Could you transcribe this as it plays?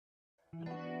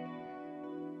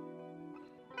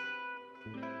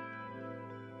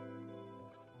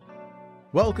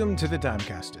Welcome to the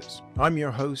Damcasters. I'm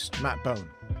your host, Matt Bone.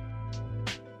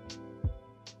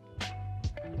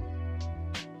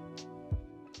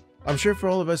 I'm sure for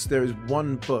all of us, there is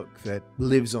one book that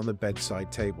lives on the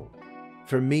bedside table.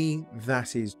 For me,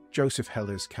 that is Joseph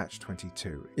Heller's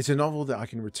Catch-22. It's a novel that I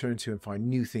can return to and find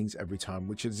new things every time,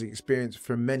 which is an experience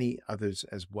for many others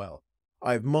as well.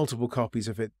 I have multiple copies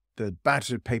of it, the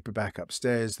battered paperback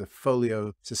upstairs, the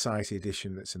Folio Society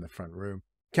edition that's in the front room.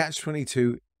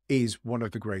 Catch-22 is one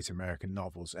of the great American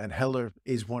novels, and Heller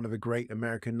is one of the great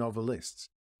American novelists.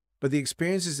 But the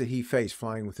experiences that he faced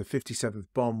flying with the 57th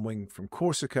Bomb Wing from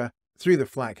Corsica through the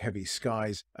flak heavy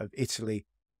skies of Italy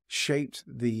shaped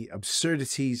the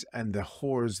absurdities and the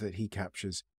horrors that he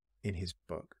captures in his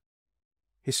book.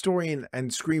 Historian and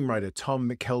screenwriter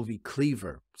Thomas McKelvey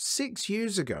Cleaver, 6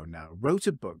 years ago now, wrote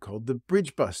a book called The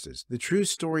Bridgebusters, the true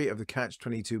story of the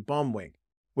Catch-22 Bomb Wing,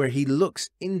 where he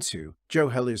looks into Joe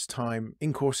Heller's time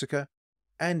in Corsica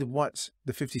and what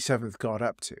the 57th got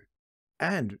up to.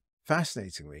 And,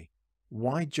 fascinatingly,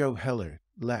 why Joe Heller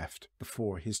left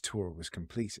before his tour was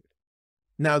completed.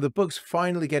 Now, the book's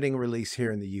finally getting released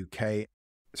here in the UK,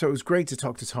 so it was great to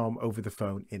talk to Tom over the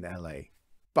phone in LA.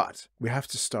 But we have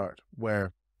to start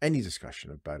where any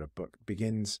discussion about a book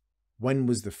begins. When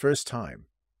was the first time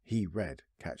he read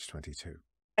Catch-22?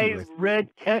 I read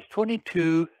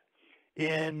Catch-22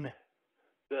 in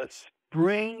the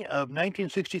spring of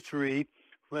 1963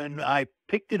 when I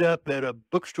picked it up at a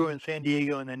bookstore in San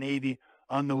Diego in the Navy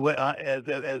on the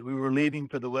as we were leaving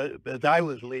for as I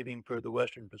was leaving for the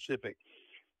Western Pacific,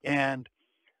 and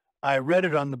I read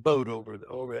it on the boat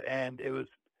over, and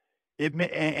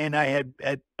and I had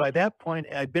by that point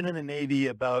I'd been in the Navy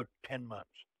about 10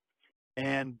 months,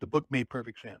 and the book made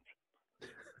perfect sense.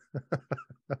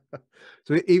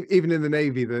 So even in the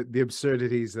Navy, the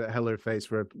absurdities that Heller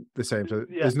faced were the same. So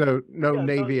there's no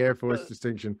Navy Air Force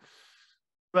distinction.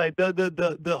 Right.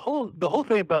 The whole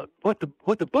thing about what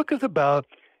the book is about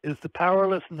is the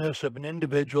powerlessness of an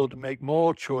individual to make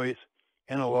moral choice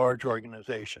in a large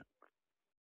organization.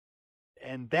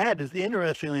 And that is,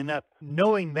 interestingly enough,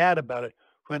 knowing that about it,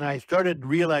 when I started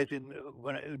realizing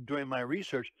during my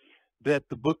research that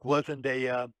the book wasn't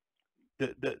that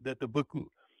the book,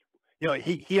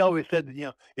 he always said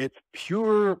that, it's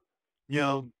pure,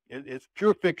 it's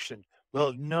pure fiction.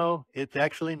 Well, no, it's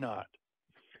actually not.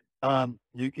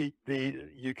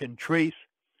 You can trace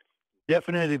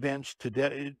definite events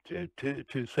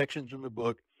to sections in the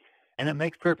book, and it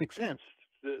makes perfect sense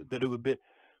that it would be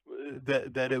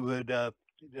that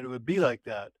it would be like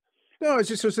that. No, I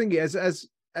was thinking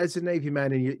as a Navy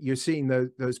man, and you're seeing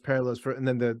those parallels and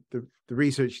then the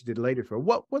research you did later for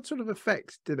what sort of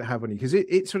effects did it have on you? Because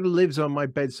it sort of lives on my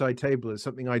bedside table as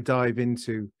something I dive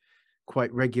into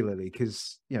quite regularly.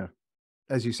 Because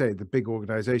as you say, the big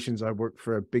organizations, I work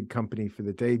for a big company for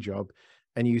the day job,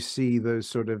 and you see those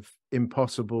sort of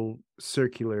impossible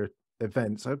circular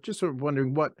events. I'm just sort of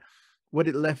wondering what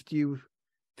it left you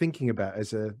thinking about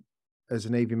as a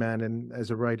Navy man and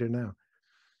as a writer now.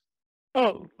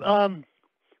 Oh,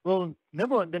 well,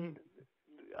 number one, then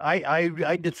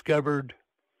I discovered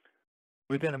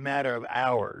within a matter of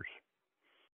hours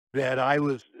that I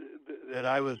was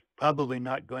probably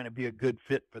not going to be a good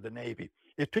fit for the Navy.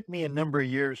 It took me a number of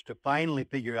years to finally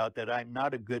figure out that I'm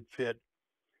not a good fit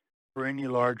for any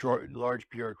large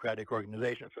bureaucratic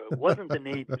organization. So it wasn't the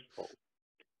Navy's fault.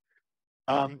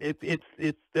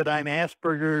 It's that I'm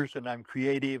Asperger's and I'm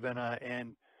creative and I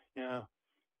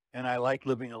like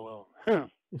living alone.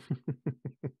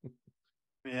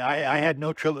 I had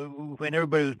no trouble when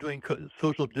everybody was doing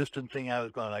social distancing. I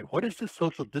was going like, "What is this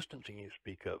social distancing you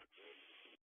speak of?"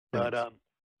 But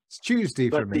it's Tuesday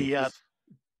for me.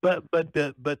 But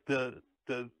the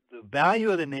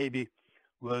value of the Navy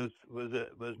was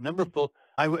numberful.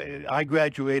 I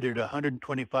graduated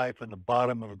 125 from the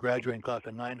bottom of a graduating class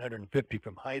of 950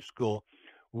 from high school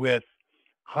with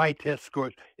high test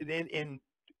scores. In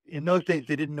those days,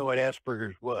 they didn't know what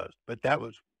Asperger's was, but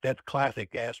that's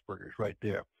classic Asperger's right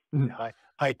there. Mm-hmm.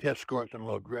 High test scores and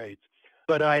low grades.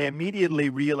 But I immediately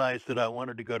realized that I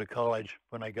wanted to go to college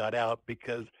when I got out,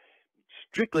 because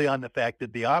strictly on the fact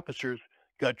that the officers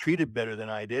got treated better than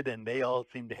I did, and they all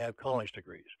seemed to have college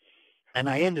degrees. And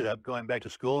I ended up going back to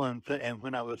school, and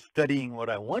when I was studying what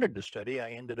I wanted to study,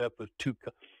 I ended up with two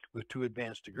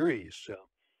advanced degrees. So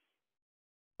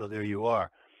there you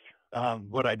are.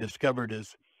 What I discovered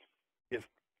is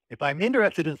if I'm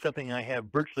interested in something, I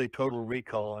have virtually total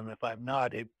recall, and if I'm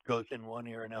not, it goes in one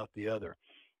ear and out the other.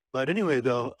 But anyway,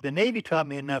 though, the Navy taught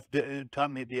me enough.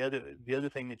 Taught me the other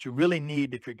thing that you really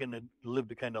need if you're going to live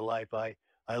the kind of life I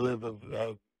live of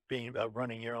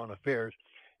running your own affairs,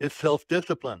 is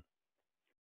self-discipline.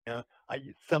 You know,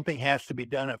 something has to be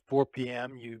done at 4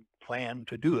 p.m. You plan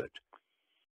to do it,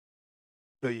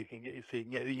 so you can get. So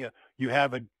you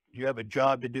have a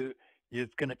job to do.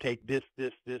 It's going to take this,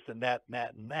 and that, and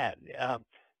that, and that.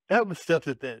 That was stuff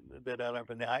that I learned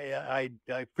from that.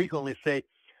 I frequently say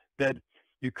that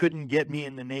you couldn't get me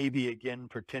in the Navy again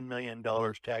for $10 million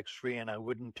tax-free, and I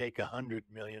wouldn't take $100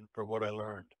 million for what I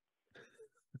learned.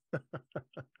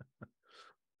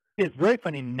 It's very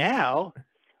funny now.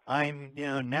 I'm,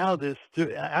 now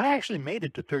I actually made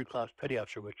it to third-class petty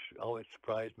officer, which always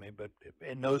surprised me. But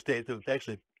in those days, it was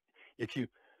actually, if you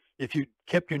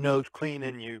kept your nose clean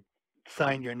and you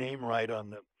signed your name right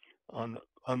on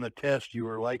the test, you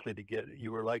were likely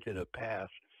to pass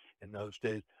in those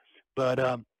days.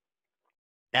 But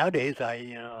nowadays,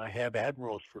 I have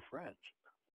admirals for friends,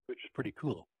 which is pretty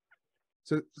cool.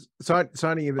 So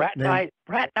signing in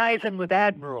fraternizing with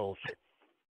admirals.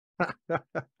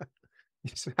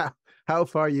 How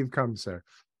far you've come, sir.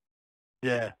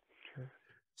 Yeah.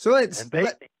 So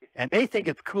and they think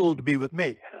it's cool to be with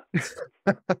me.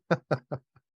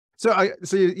 So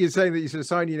you're saying that you sort of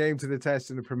sign your name to the test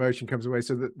and the promotion comes away,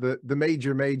 so that the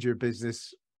major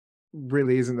business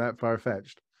really isn't that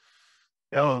far-fetched.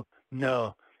 Oh,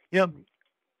 no.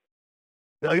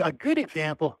 A good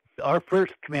example, our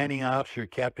first commanding officer,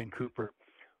 Captain Cooper,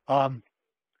 who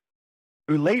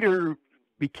later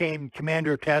became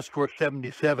commander of Task Force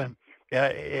 77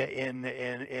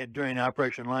 during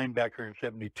Operation Linebacker in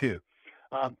 72.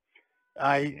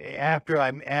 After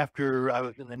I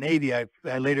was in the Navy, I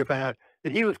later found out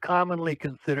that he was commonly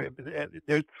considered.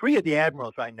 There's 3 of the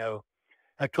admirals I know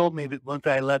told me that once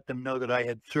I let them know that I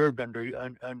had served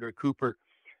under Cooper,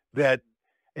 that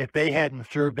if they hadn't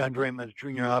served under him as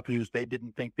junior officers, they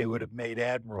didn't think they would have made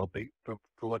admiral for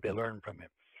what they learned from him.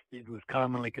 He was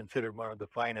commonly considered one of the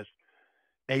finest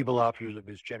naval officers of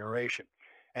his generation,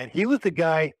 and he was the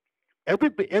guy.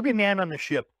 Every man on the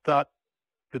ship thought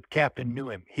that the captain knew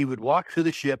him. He would walk through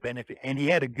the ship, and he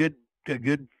had a good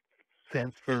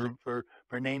sense for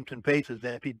names and faces.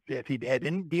 And if he had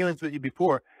any dealings with you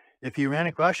before, if he ran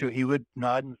across you, he would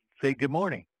nod and say good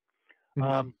morning.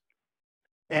 Mm-hmm.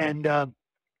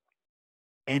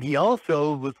 And he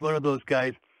also was one of those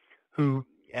guys who,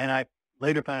 and I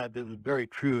later found out this was very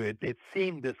true. It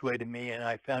seemed this way to me, and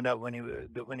I found out when he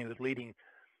was leading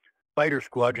fighter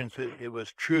squadrons, it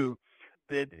was true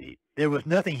that there was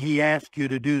nothing he asked you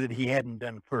to do that he hadn't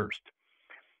done first.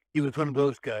 He was one of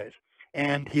those guys,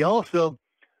 and he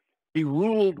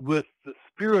ruled with the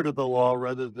spirit of the law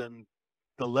rather than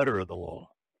the letter of the law.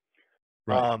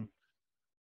 Right.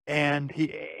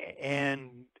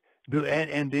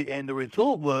 The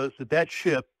result was that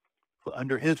ship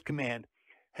under his command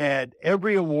had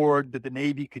every award that the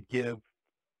Navy could give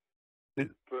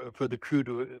for the crew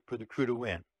to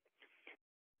win.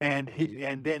 And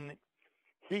then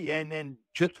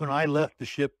just when I left the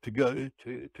ship to go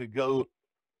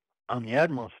on the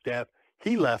admiral's staff,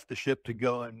 he left the ship to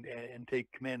go and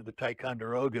take command of the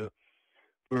Ticonderoga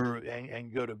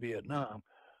and go to Vietnam.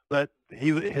 But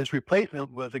his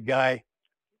replacement was a guy.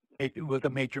 It was a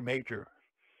major.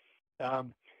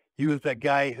 He was that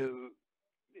guy who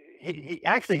he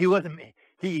wasn't.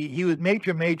 He was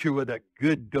major with a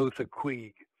good dose of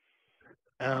Queeg.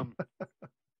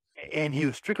 And he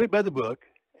was strictly by the book,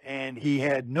 and he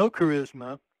had no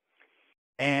charisma.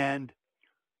 And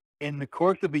in the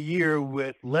course of a year,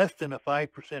 with less than a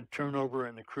 5% turnover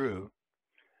in the crew,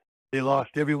 they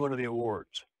lost every one of the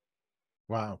awards.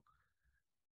 Wow.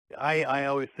 I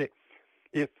always say,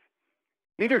 if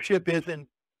leadership isn't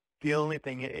the only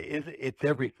thing, it's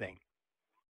everything.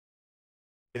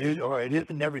 It is, or it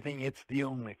isn't everything, it's the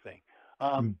only thing.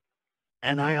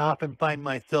 And I often find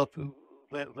myself,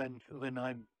 when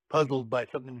I'm puzzled by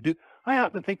something to do, I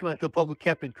often think to myself, what would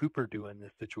Captain Cooper do in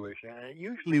this situation? And it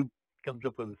usually comes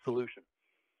up with a solution.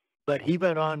 But he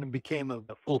went on and became a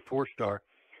full 4-star.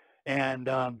 And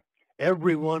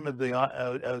every one of the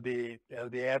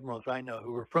admirals I know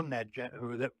who were from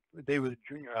they were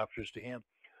junior officers to him.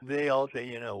 They all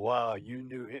say, wow, you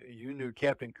knew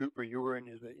Captain Cooper. You were in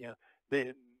his,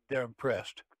 they're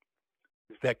impressed.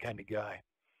 He's that kind of guy.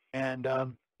 And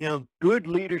good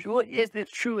leadership. Well,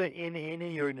 it's true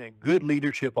in good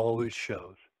leadership always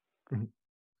shows. Mm-hmm.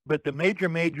 But the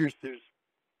majors, there's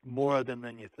more of them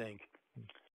than you think.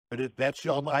 But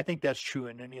I think that's true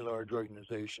in any large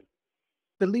organization.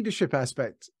 The leadership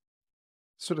aspect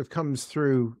sort of comes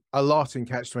through a lot in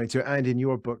Catch-22 and in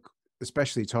your book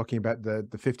especially talking about the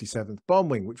 57th Bomb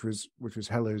Wing, which was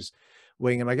Heller's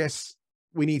wing. And I guess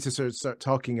we need to sort of start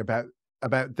talking about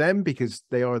them because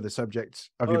they are the subject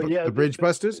of your Oh book, yeah, The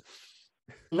Bridgebusters.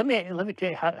 let me tell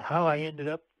you how I ended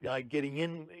up getting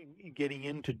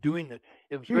into doing this.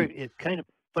 It was very, it's kind of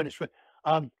funny story.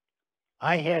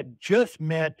 I had just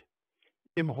met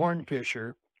Tim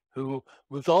Hornfisher, who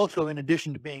was also, in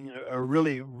addition to being a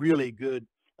really, really good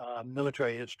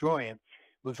military historian,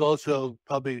 was also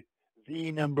probably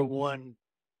the #1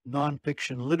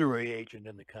 nonfiction literary agent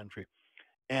in the country.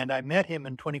 And I met him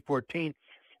in 2014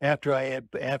 after I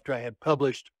had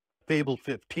published Fable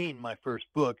 15, my first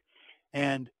book,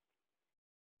 and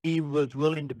he was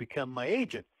willing to become my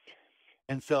agent.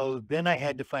 And so then I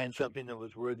had to find something that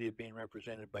was worthy of being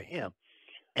represented by him.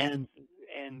 And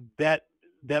that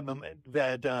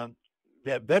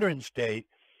Veterans Day,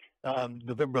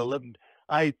 November 11th,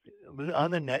 I was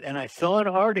on the net and I saw an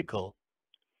article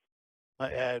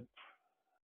at,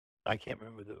 I can't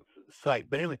remember the site,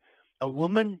 but anyway, a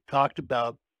woman talked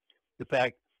about the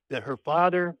fact that her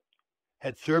father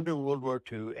had served in World War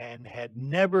II and had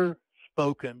never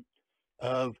spoken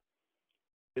of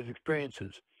his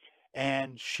experiences.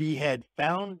 And she had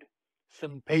found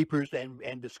some papers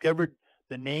and discovered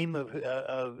the name of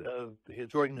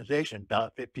his organization,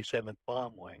 the 57th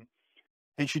Bomb Wing.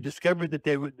 And she discovered that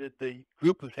the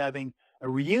group was having a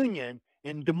reunion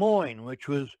in Des Moines, which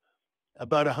was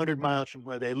about 100 miles from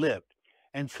where they lived.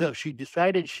 And so she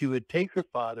decided she would take her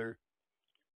father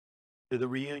to the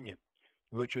reunion,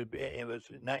 which would be, it was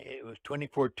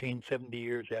 2014, 70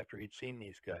 years after he'd seen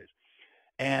these guys.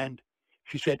 And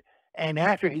she said, and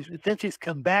since he's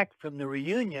come back from the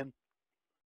reunion,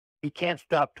 he can't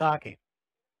stop talking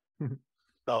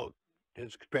about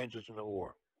his experiences in the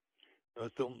war. It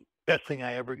was the best thing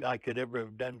I could ever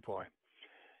have done for him.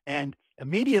 And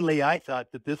immediately I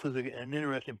thought that this was an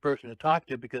interesting person to talk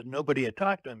to because nobody had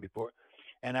talked to him before.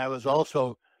 And I was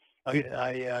also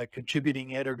a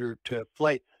contributing editor to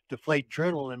Flight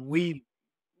Journal, and we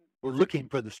were looking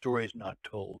for the stories not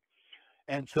told.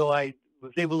 And so I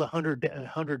was able to hunt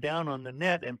her down on the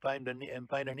net and find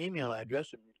an email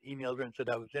address, and emailed her and said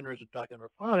I was interested in talking to her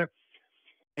father.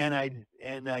 And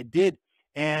I did,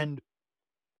 and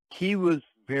he was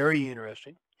very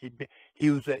interesting.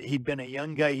 He'd been a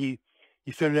young guy. He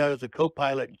started out as a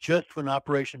co-pilot just when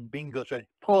Operation Bingo started.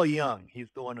 Paul Young, he's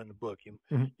the one in the book. You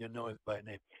know him by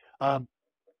name.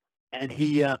 And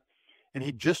he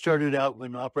just started out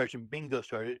when Operation Bingo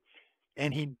started.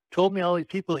 And he told me all these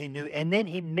people he knew, and then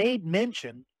he made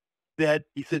mention that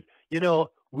he said,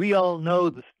 we all know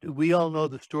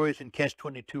the stories in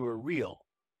Catch-22 are real.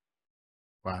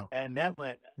 Wow. And I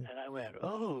went,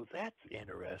 oh, that's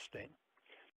interesting.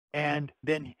 And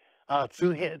then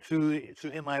through him,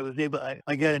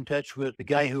 I got in touch with the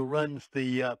guy who runs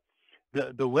the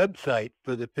website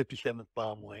for the 57th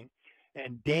Bomb Wing,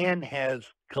 and Dan has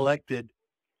collected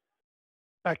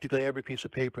practically every piece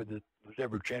of paper that was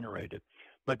ever generated.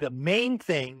 But the main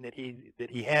thing that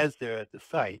he has there at the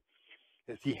site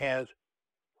is he has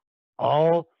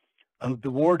all of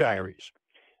the war diaries.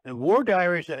 And war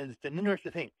diaries is an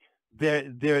interesting thing.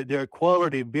 Their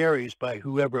quality varies by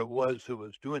whoever it was who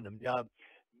was doing them.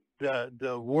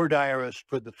 The war diarist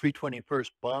for the 321st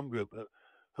Bomb Group,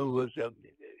 who was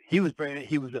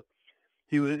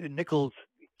Nichols.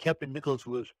 Captain Nichols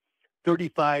was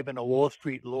 35 and a Wall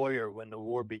Street lawyer when the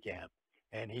war began,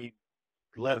 and he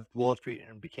left Wall Street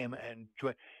and became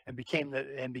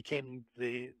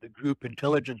the group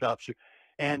intelligence officer,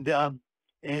 and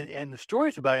the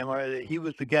stories about him are that he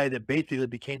was the guy that basically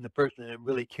became the person that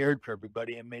really cared for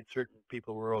everybody and made certain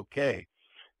people were okay.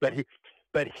 But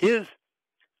his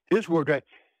war drive,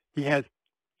 he has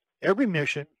every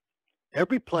mission,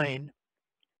 every plane,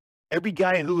 every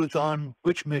guy who was on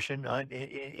which mission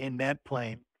in that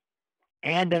plane,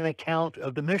 and an account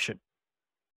of the mission,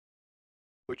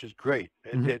 which is great.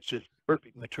 It's just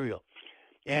perfect material.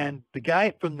 And the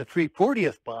guy from the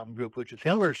 340th Bomb Group, which is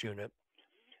Heller's unit,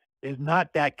 is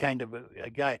not that kind of a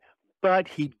guy, but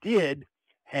he did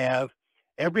have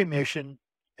every mission,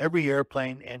 every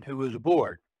airplane, and who was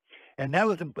aboard. And that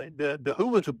was the who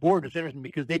was aboard is interesting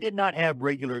because they did not have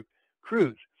regular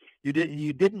crews. You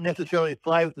didn't necessarily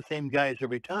fly with the same guys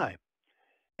every time.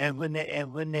 And when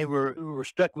they were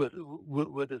stuck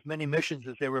with as many missions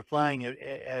as they were flying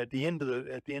at the end of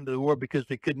the war because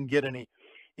they couldn't get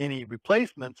any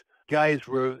replacements, guys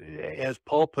were, as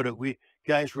Paul put it,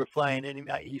 guys were flying any.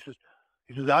 He says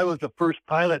I was the first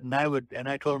pilot, and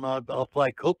I told him I'll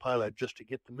fly co-pilot just to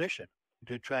get the mission,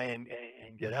 to try and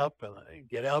get out from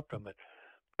it.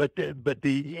 But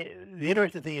the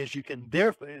interesting thing is you can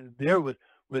there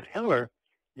with Heller,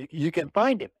 You can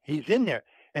find him. He's in there.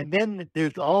 And then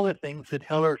there's all the things that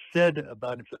Heller said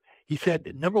about himself. He said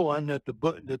that, number one, that the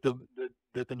book, that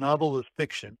the novel was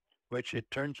fiction, which it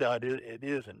turns out it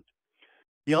isn't.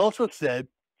 He also said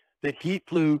that he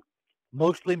flew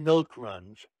mostly milk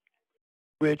runs,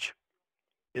 which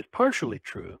is partially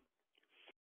true.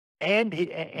 And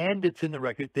it's in the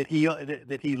record that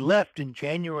he left in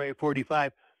January of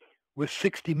 45 with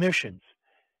 60 missions.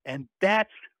 And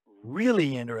that's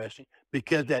really interesting,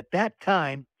 because at that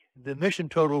time, the mission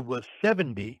total was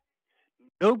 70.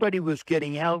 Nobody was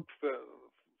getting out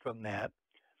from that.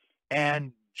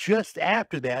 And just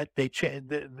after that, they changed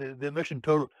the mission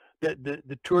total.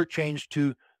 The tour changed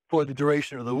to for the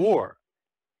duration of the war,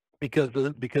 because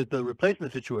the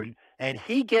replacement situation. And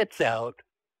he gets out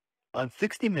on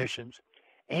 60 missions,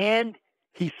 and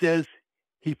he says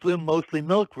he flew mostly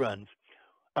milk runs.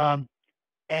 And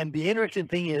the interesting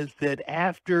thing is that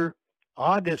after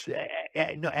August,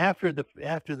 after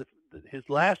his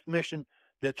last mission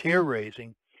that's hair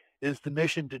raising, is the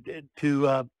mission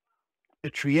to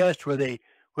Trieste, where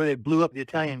they blew up the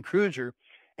Italian cruiser,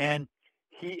 and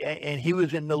he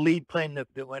was in the lead plane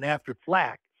that went after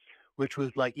flak, which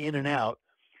was like in and out.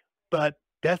 But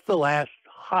that's the last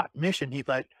hot mission he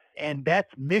flies, and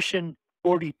that's mission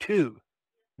 42.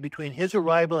 Between his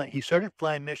arrival and he started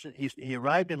flying missions, he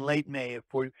arrived in late May of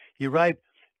 40. He arrived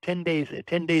 10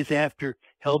 days after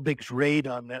Helbig's raid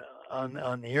on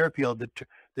the airfield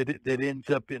that ends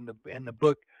up in the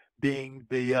book being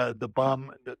the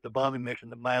bombing mission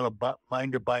that Milo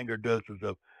Binder does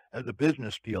as a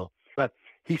business deal. But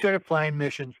he started flying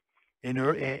missions in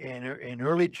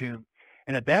early June,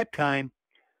 and at that time,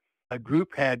 a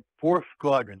group had 4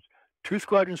 squadrons. 2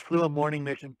 squadrons flew a morning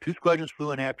mission, 2 squadrons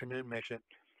flew an afternoon mission,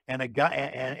 and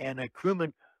a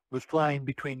crewman was flying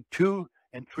between 2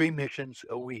 and 3 missions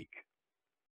a week.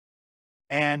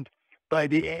 And by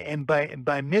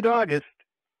mid-August,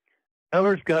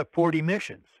 Heller's got 40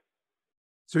 missions.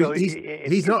 So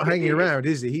he's not hanging around,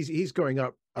 is he? He's going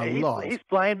up a lot. He's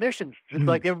flying missions just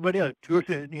like everybody else, 2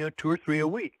 or 3 a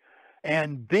week.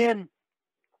 And then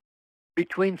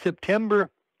between September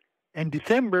and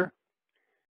December,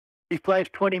 he flies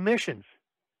 20 missions,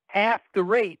 half the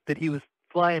rate that he was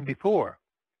flying before.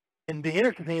 And the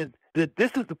interesting thing is that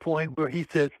this is the point where he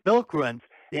says milk runs.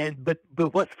 But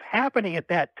what's happening at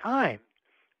that time,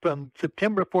 from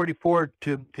September 44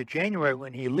 to January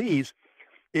when he leaves,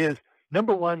 is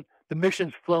number one, the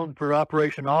missions flown for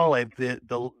Operation Olive,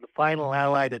 the final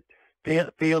Allied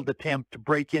failed attempt to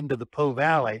break into the Po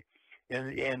Valley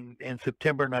in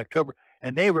September and October,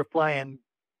 and they were flying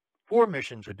 4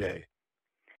 missions a day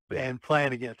and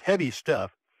flying against heavy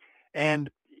stuff. And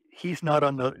he's not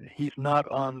on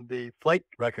the flight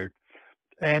record.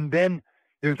 And then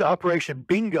there's Operation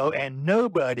Bingo, and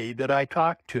nobody that I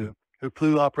talked to who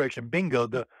flew Operation Bingo,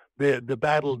 the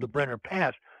Battle of the Brenner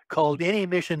Pass, called any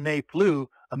mission they flew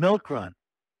a milk run.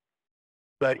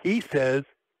 But he says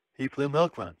he flew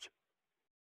milk runs.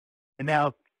 And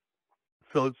now,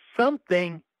 so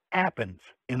something happens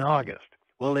in August.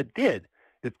 Well, it did.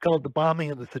 It's called the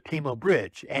bombing of the Setimo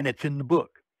Bridge, and it's in the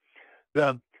book.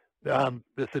 The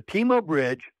Setimo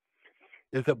Bridge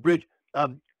is a bridge.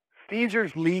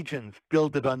 Caesar's legions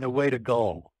built it on their way to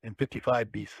Gaul in 55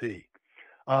 BC.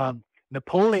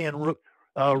 Napoleon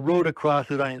rode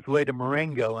across it on his way to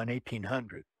Marengo in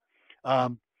 1800.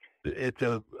 It's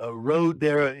a road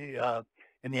there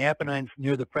in the Apennines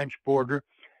near the French border,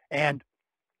 and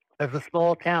there's a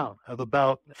small town of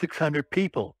about 600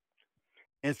 people.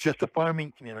 It's just a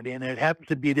farming community, and it happens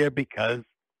to be there because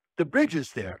the bridge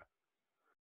is there.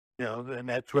 And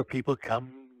that's where people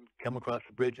come across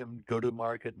the bridge and go to the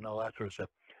market and all that sort of stuff.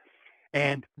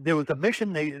 And there was a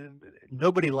mission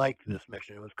nobody liked this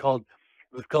mission. It was called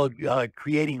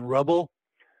creating rubble.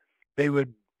 They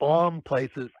would bomb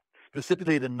places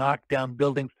specifically to knock down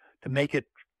buildings to make it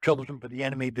troublesome for the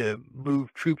enemy to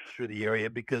move troops through the area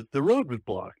because the road was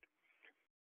blocked.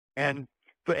 And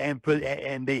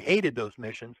they hated those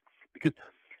missions because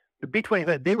the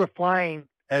B-25, they were flying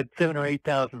at 7,000 or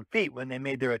 8,000 feet when they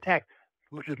made their attack,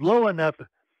 which is low enough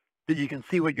that you can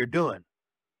see what you're doing.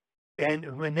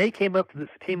 And when they came up to the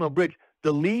Setimo Bridge,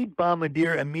 the lead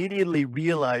bombardier immediately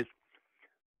realized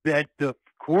that the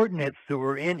coordinates that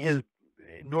were in his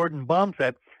Norden bomb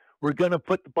set were going to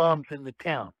put the bombs in the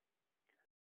town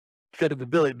instead of the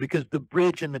village, because the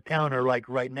bridge and the town are like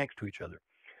right next to each other.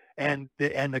 And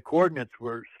the coordinates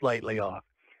were slightly off.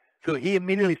 So he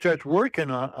immediately starts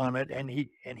working on it, and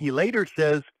he later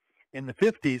says in the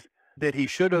 50s that he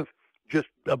should have just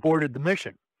aborted the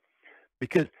mission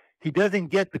because he doesn't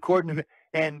get the coordinates,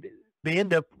 and they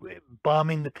end up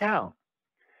bombing the town.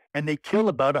 and they kill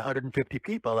about 150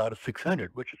 people out of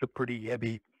 600, which is a pretty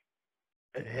heavy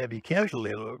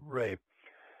casualty rate.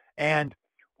 And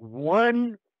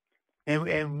one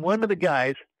of the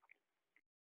guys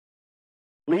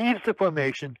leaves the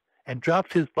formation and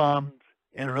drops his bombs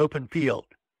in an open field.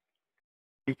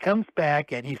 He comes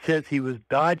back and he says he was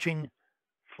dodging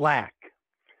flak.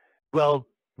 Well,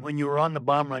 when you were on the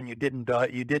bomb run, you didn't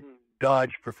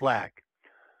dodge for flak.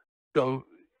 So,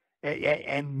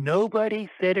 and nobody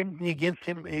said anything against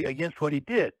him, against what he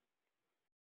did.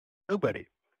 Nobody.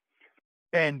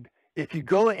 And if you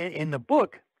go in the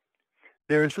book,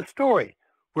 there is a story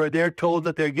where they're told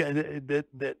that they're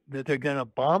going to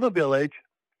bomb a village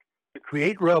to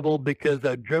create rubble because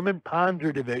a German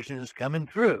Panzer division is coming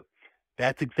through.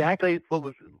 That's exactly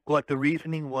what the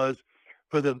reasoning was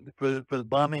for the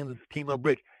bombing of the Timo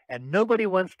Bridge, and nobody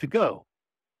wants to go.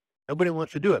 Nobody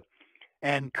wants to do it.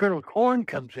 And Colonel Korn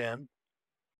comes in,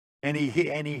 and he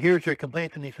hears their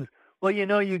complaints, and he says, "Well,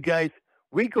 you guys,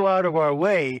 we go out of our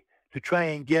way to try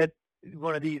and get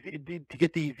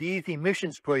these easy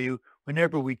missions for you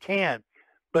whenever we can,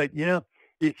 but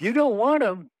if you don't want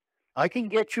them, I can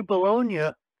get you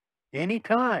Bologna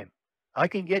anytime. I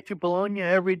can get you Bologna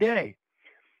every day."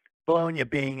 Bologna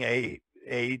being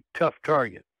a tough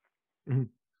target. Mm-hmm.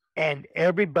 And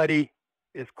everybody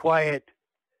is quiet.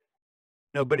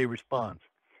 Nobody responds.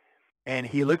 And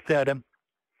he looks at him.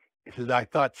 He says, "I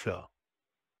thought so."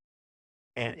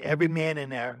 And every man in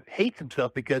there hates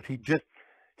himself because he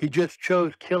just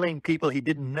chose killing people he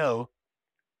didn't know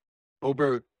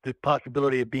over the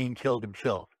possibility of being killed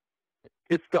himself.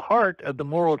 It's the heart of the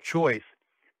moral choice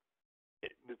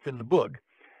that's in the book.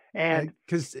 And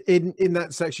because in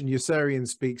that section, Yossarian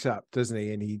speaks up, doesn't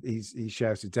he? And he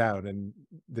shouts it down, and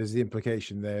there's the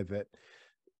implication there that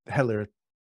Heller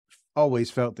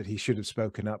always felt that he should have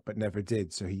spoken up, but never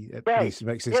did. So he at least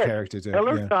makes his character do.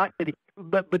 Heller thought that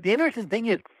but the interesting thing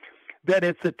is that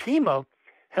at the Timo,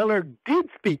 Heller did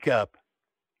speak up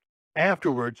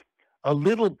afterwards a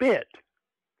little bit,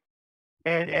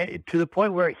 and to the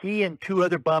point where he and two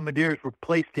other bombardiers were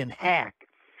placed in hack.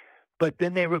 But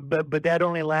then but that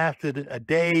only lasted a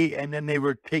day, and then they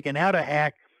were taken out of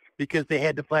hack because they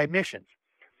had to fly missions.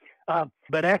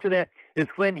 But after that is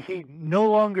when he no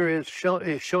longer is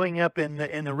showing up in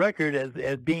the record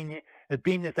as being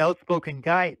this outspoken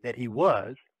guy that he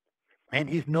was, and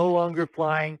he's no longer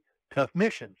flying tough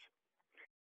missions.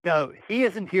 Now he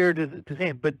isn't here to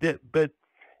say,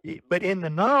 but in the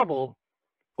novel,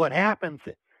 what happens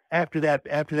after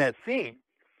that scene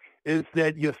is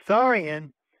that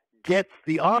Yossarian gets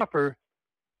the offer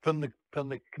from the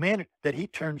commander that he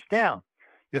turns down.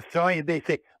 Yossarian, they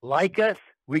say, "Like us,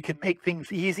 we can make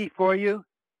things easy for you,"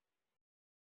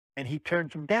 and he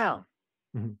turns them down.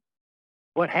 Mm-hmm.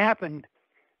 What happened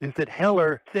is that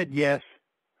Heller said yes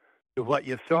to what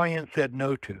Yossarian said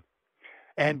no to.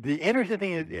 And the interesting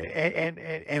thing is,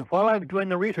 and while I was doing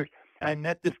the research, I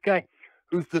met this guy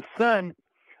who's the son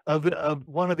of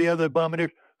one of the other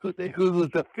bombardiers who was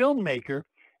a filmmaker,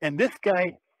 and this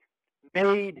guy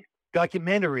made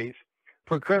documentaries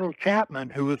for Colonel Chapman,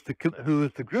 who was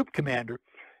the group commander.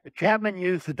 Chapman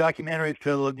used the documentaries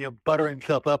to butter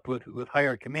himself up with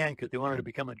higher command because they wanted to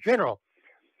become a general.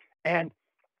 And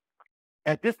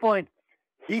at this point,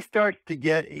 he starts to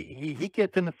he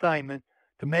gets an assignment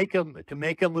to make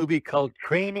a movie called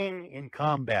Training in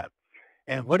Combat.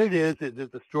 And what it is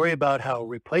a story about how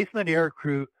replacement air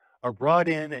crew are brought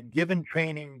in and given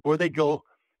training before they go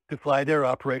to fly their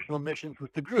operational missions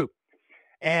with the group.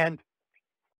 And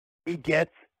he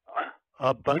gets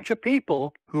a bunch of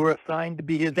people who are assigned to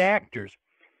be his actors.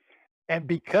 And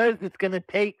because it's going to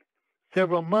take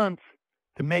several months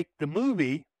to make the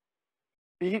movie,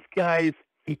 these guys,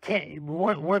 he can't,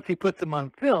 once he puts them on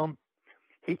film,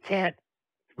 he can't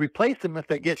replace them if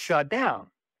they get shot down.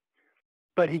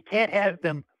 But he can't have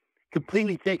them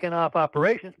completely taken off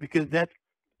operations because that's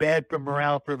bad for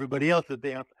morale for everybody else.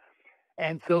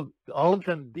 And so all of a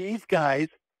sudden, these guys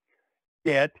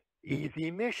get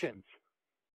easy missions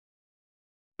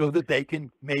so that they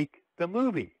can make the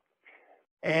movie.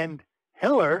 And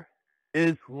Heller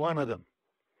is one of them.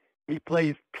 He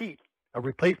plays Pete, a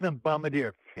replacement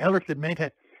bombardier. Heller said many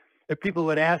times, if people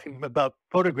would ask him about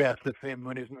photographs of him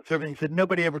when he was in the service, he said,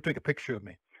 "Nobody ever took a picture of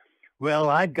me." Well,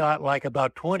 I got like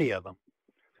about 20 of them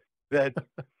that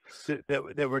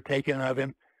were taken of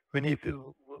him when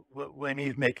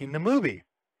he's making the movie.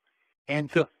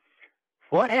 And so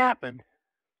what happened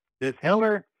is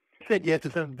Heller said yes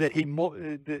to something that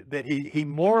he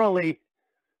morally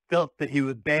felt that he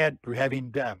was bad for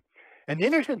having done. And the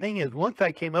interesting thing is, once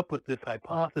I came up with this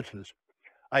hypothesis,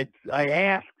 I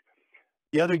asked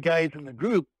the other guys in the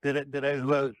group who I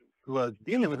was was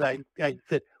dealing with, I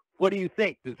said, "What do you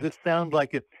think? Does this sound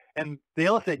like it?" And they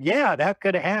all said, "Yeah, that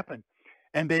could have happened."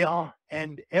 And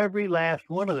every last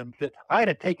one of them said, "I'd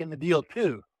have taken the deal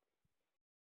too."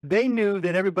 They knew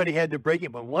that everybody had to break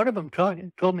it, but one of them told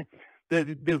me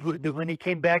that when he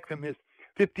came back from his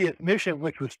 50th mission,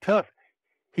 which was tough,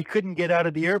 he couldn't get out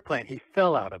of the airplane. He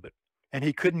fell out of it, and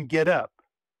he couldn't get up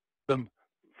from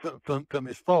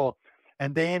his fall.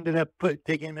 And they ended up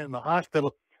taking him in the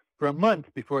hospital for a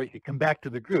month before he could come back to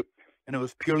the group, and it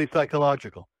was purely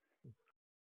psychological.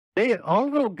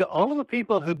 All of the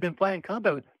people who've been flying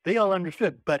combat with, they all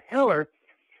understood. But Heller,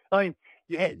 I mean,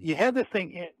 you have this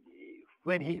thing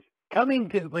when he's coming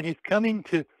to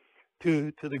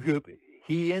the group,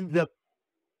 he ends up.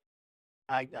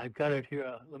 I've got it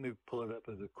here. Let me pull it up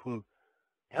as a quote.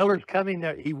 Heller's coming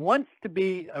there. He wants to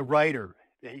be a writer.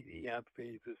 He's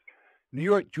this New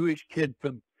York Jewish kid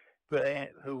who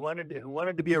wanted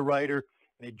to be a writer.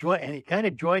 And he kind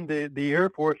of joined the Air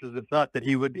Force as a thought that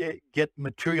he would get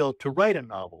material to write a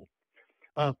novel.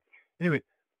 Anyway,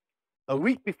 a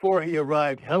week before he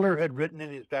arrived, Heller had written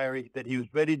in his diary that he was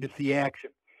ready to see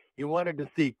action. He wanted to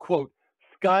see, quote,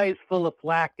 "skies full of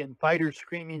flak and fighters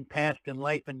screaming past in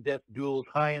life and death duels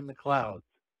high in the clouds."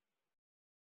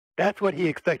 That's what he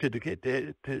expected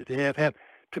to have.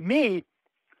 To me,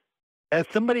 as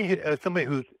somebody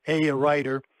who's a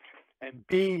writer, and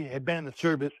B, had been in the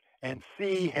service, and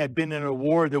C, had been in a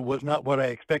war that was not what I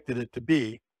expected it to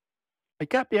be, I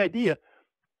got the idea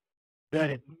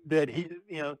that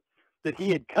he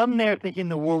had come there thinking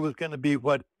the war was going to be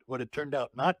what it turned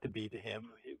out not to be to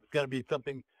him. It was going to be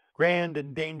something grand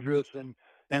and dangerous and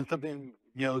something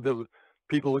that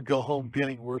people would go home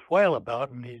feeling worthwhile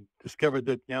about. And he discovered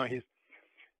that he's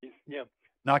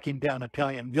knocking down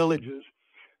Italian villages,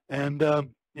 and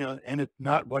and it's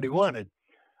not what he wanted.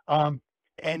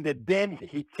 And that then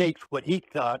he takes what he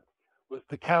thought was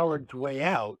the coward's way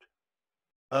out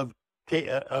of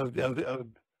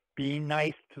being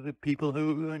nice to the people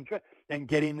who enjoy, and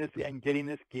getting this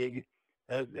gig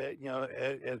as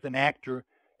as an actor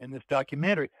in this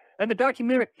documentary. And the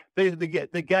documentary,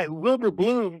 the guy Wilbur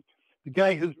Bloom, the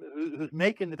guy who's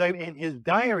making the documentary, in his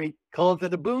diary calls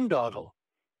it a boondoggle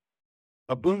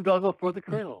for the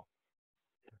colonel.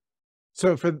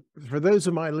 So for those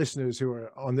of my listeners who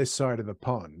are on this side of the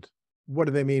pond, what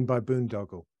do they mean by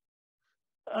boondoggle?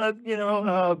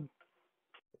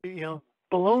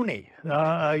 Baloney.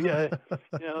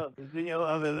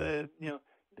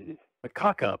 A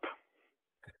cock up.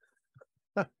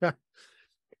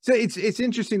 So it's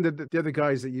interesting that the other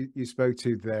guys that you spoke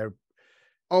to there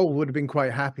all would have been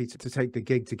quite happy to take the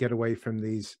gig to get away from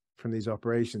these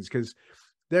operations, because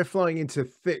they're flying into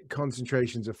thick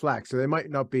concentrations of flak. So they might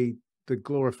not be the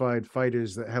glorified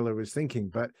fighters that Heller was thinking,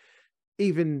 but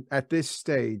even at this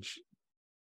stage,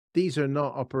 these are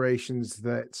not operations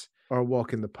that are a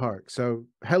walk in the park. So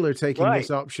Heller taking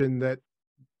this option that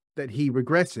he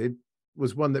regretted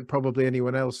was one that probably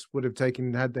anyone else would have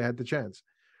taken had they had the chance.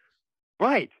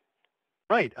 Right.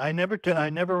 I never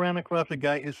ran across a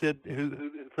guy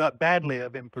who thought badly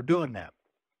of him for doing that.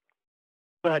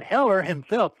 But Heller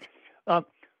himself,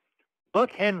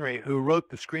 Buck Henry, who wrote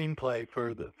the screenplay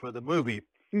for the movie,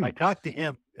 I talked to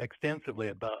him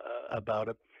extensively about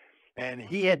it, and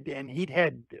he'd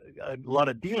had a lot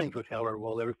of dealings with Heller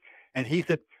and he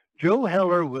said Joe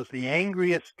Heller was the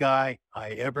angriest guy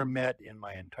I ever met in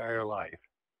my entire life,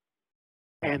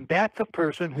 and that's a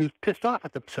person who's pissed off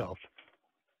at themselves,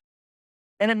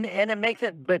 and it makes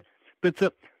it. But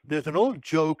there's an old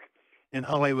joke in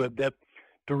Hollywood that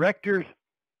directors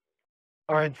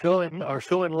are so in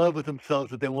love with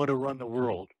themselves that they want to run the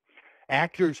world.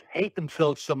 Actors hate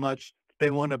themselves so much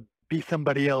they want to be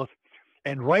somebody else.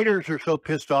 And writers are so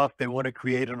pissed off they want to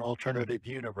create an alternative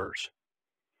universe.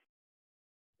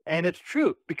 And it's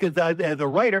true, because as a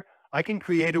writer, I can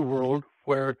create a world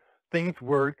where things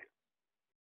work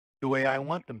the way I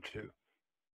want them to.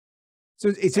 So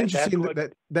it's interesting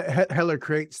that Heller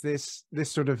creates this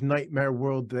sort of nightmare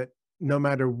world that no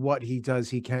matter what he does,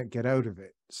 he can't get out of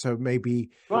it. So maybe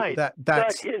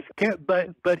that's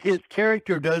but his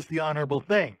character does the honorable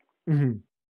thing. Mm-hmm.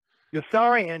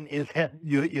 Yossarian is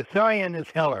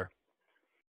Heller,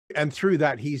 and through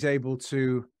that he's able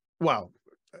to, well,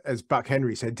 as Buck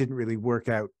Henry said, didn't really work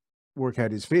out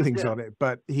his feelings on it,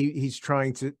 but he's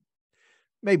trying to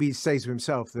maybe say to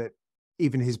himself that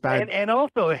even his bad and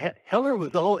also Heller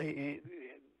was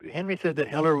Henry said that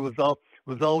Heller was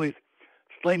always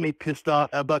slightly pissed off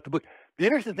about the book. The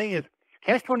interesting thing is,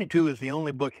 Catch-22 is the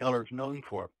only book Heller's known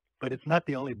for, but it's not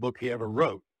the only book he ever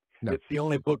wrote. No. It's the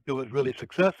only book that was really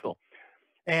successful.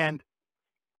 And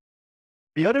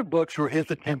the other books were his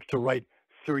attempts to write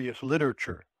serious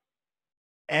literature.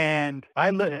 And I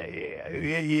look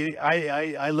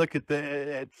at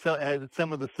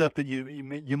some of the stuff that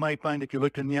you might find if you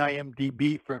looked in the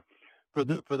IMDb for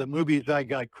the movies I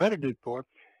got credited for,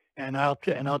 and I'll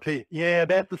tell you, yeah,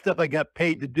 that's the stuff I got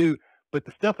paid to do. But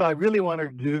the stuff I really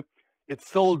wanted to do, it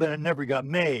sold and it never got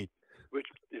made, which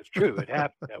is true. It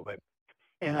happened that way.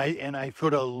 And I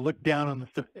sort of looked down on the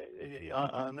stuff,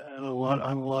 on a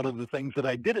lot of the things that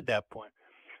I did at that point.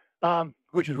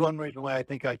 Which is one reason why I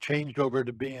think I changed over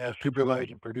to being a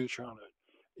supervising producer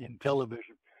in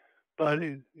television. But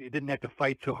you didn't have to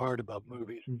fight so hard about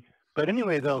movies. But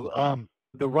anyway, though,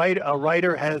 a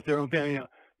writer has their own thing.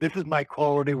 This is my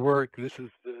quality work. This is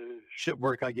the shit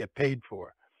work I get paid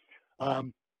for.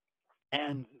 And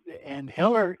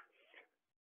Heller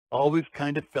always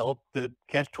kind of felt that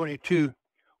Catch-22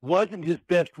 wasn't his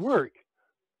best work,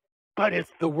 but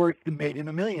it's the work that made him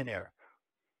a millionaire.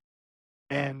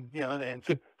 And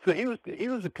so he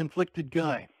was a conflicted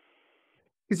guy.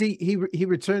 Because he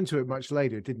returned to it much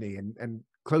later, didn't he? And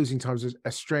Closing Times was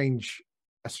a strange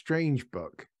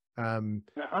book.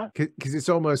 Because it's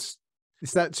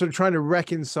that sort of trying to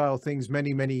reconcile things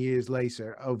many years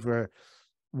later over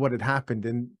what had happened.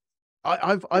 And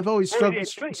I've always struck.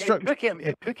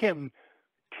 It took him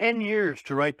 10 years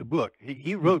to write the book.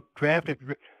 He wrote draft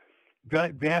after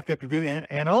draft,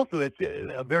 and also it's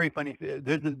a very funny.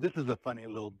 This is a funny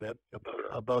little bit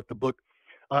about the book.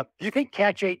 Do you think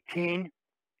Catch-18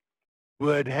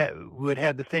 would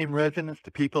have the same resonance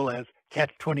to people as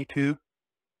Catch-22?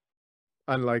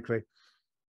 Unlikely.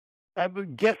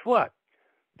 Guess what?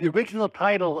 The original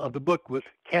title of the book was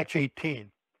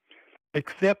Catch-18,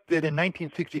 except that in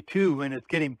 1962, when it's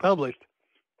getting published,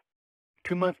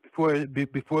 2 months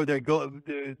before they're going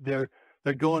to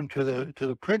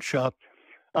the print shop,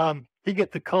 he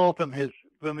gets a call from his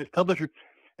publisher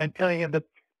and telling him that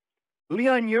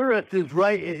Leon Uris is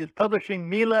publishing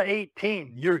Mila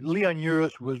 18. Leon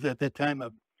Uris was at that time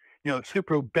a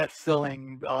super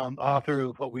best-selling author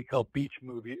of what we call beach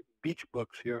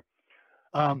books here,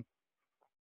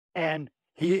 and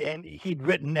he'd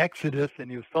written Exodus,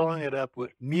 and he was following it up with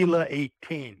Mila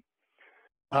 18.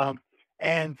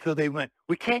 And so they went,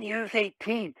 we can't use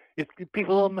 18.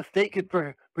 People will mistake it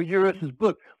for Uris's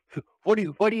book. So what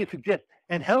do you suggest?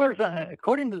 And Heller's,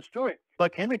 according to the story,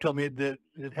 Buck Henry told me that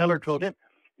Heller told him,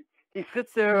 he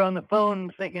sits there on the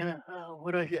phone thinking,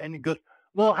 and he goes,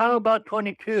 well, how about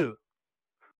 22?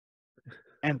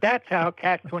 And that's how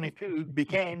Catch-22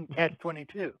 became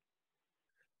Catch-22.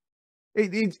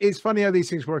 It's funny how these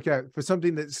things work out for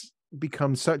something that's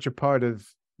become such a part of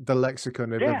the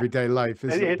lexicon of everyday life.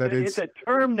 It's a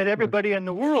term that everybody in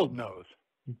the world knows.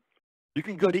 You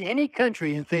can go to any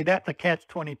country and say that's a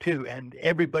Catch-22, and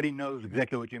everybody knows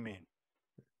exactly what you mean.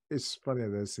 It's funny how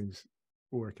those things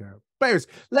work out. But anyways,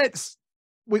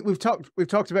 we've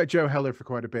talked about Joe Heller for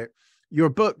quite a bit. Your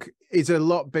book is a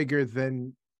lot bigger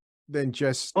than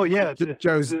just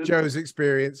Joe's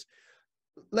experience.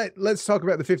 Let's talk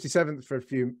about the 57th for a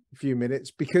few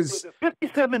minutes, because the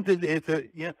 57th is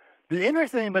the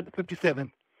interesting thing about the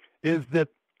 57th is that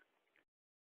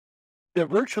they're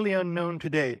virtually unknown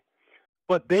today.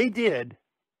 What they did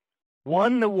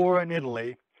won the war in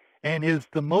Italy and is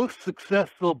the most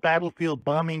successful battlefield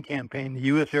bombing campaign the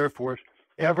U.S. Air Force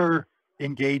ever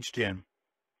engaged in.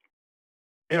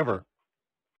 Ever.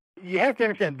 You have to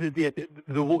understand,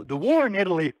 the war in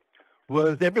Italy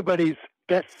was everybody's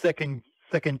best second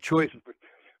choice.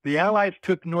 The Allies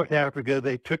took North Africa.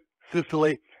 They took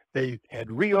Sicily. They had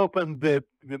reopened the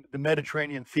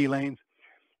Mediterranean sea lanes.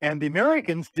 And the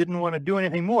Americans didn't want to do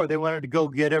anything more. They wanted to go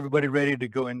get everybody ready to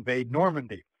go invade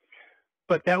Normandy.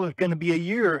 But that was going to be a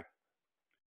year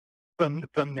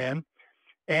from then.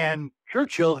 And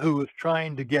Churchill, who was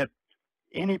trying to get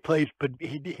any place, but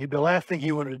the last thing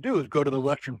he wanted to do was go to the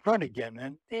Western Front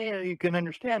again. And you can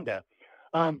understand that.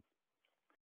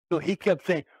 So he kept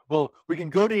saying, well, we can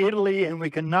go to Italy and we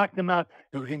can knock them out,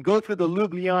 and we can go through the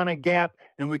Ljubljana Gap,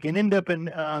 and we can end up on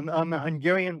the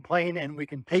Hungarian plain, and we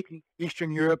can take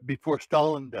Eastern Europe before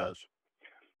Stalin does,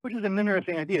 which is an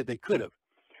interesting idea. They could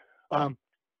have.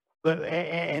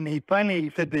 And he finally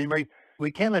said to the Americans,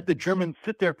 we can't let the Germans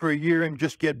sit there for a year and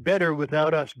just get better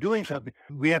without us doing something.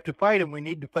 We have to fight them. We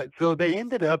need to fight. So they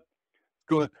ended up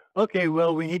going, okay,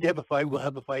 well, we need to have a fight. We'll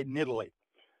have a fight in Italy.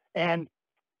 And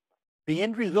the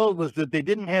end result was that they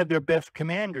didn't have their best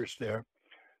commanders there.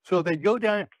 So they go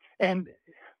down, and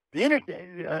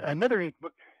another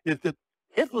is that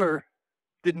Hitler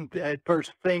didn't at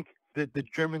first think that the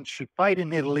Germans should fight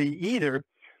in Italy either.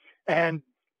 And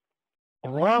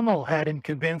Rommel had him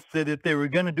convinced that if they were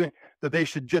going to do it, that they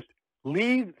should just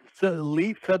leave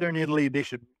southern Italy. They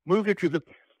should move their troops up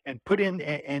and put in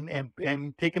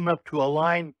and take them up to a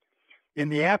line in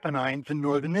the Apennines in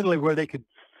northern Italy where they could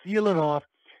seal it off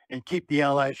and keep the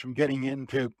Allies from getting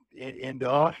into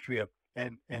Austria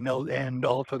and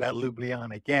also that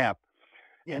Ljubljana Gap.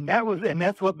 And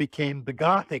that's what became the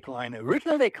Gothic line.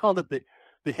 Originally they called it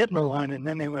the Hitler line, and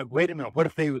then they went, wait a minute, what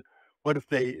if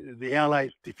the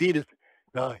Allies defeat us?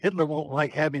 Hitler won't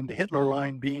like having the Hitler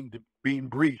line being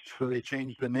breached, so they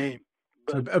changed the name.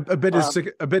 So a bit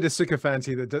of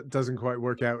sycophancy that doesn't quite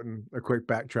work out, and a quick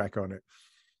backtrack on it.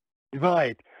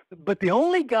 Right, but the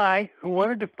only guy who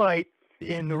wanted to fight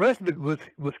in the rest of it was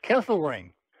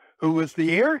Kesselring, who was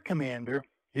the air commander.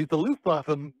 He's the Luftwaffe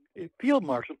field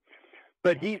marshal,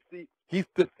 but he's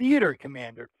the theater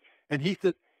commander, and he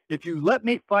said, if you let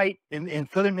me fight in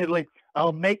southern Italy,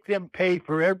 I'll make them pay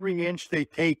for every inch they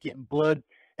take in blood,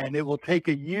 and it will take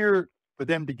a year for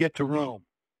them to get to Rome.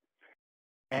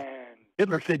 And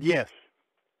Hitler said yes.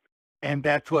 And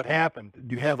that's what happened.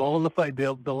 You have all the fight,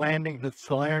 the landings at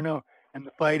Salerno and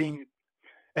the fighting,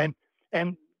 and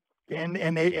then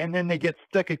they get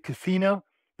stuck at Cassino.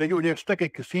 They're stuck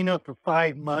at Cassino for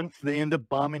 5 months. They end up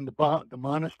bombing the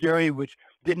monastery, which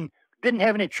didn't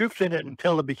have any troops in it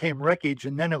until it became wreckage,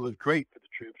 and then it was great for the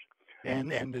troops.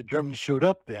 And the Germans showed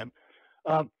up then.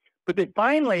 But they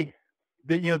finally,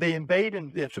 they invade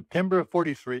in September of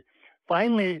 43.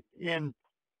 Finally, in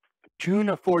June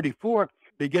of 44,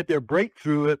 they get their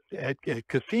breakthrough at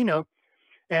Cassino,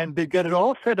 and they've got it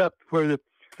all set up where the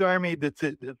army that's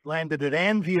landed at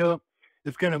Anzio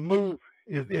is going to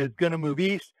move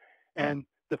east, and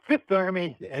the Fifth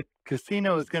Army at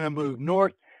Cassino is going to move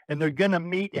north, and they're going to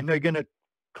meet, and they're going to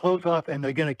close off, and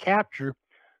they're going to capture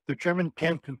the German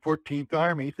 10th and 14th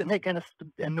armies, and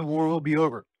and the war will be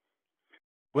over.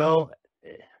 Well,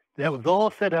 that was all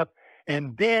set up,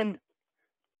 and then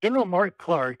General Mark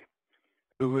Clark,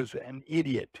 who was an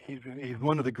idiot, he's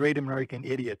one of the great American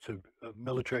idiots of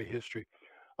military history.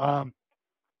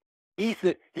 He's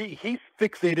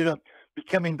fixated on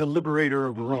becoming the liberator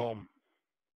of Rome,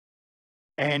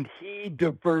 and he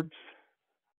diverts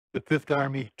the Fifth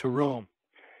Army to Rome.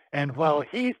 And while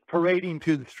he's parading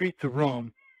through the streets of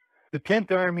Rome, the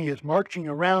 10th Army is marching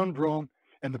around Rome,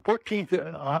 and the 14th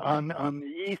on the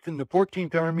east, and the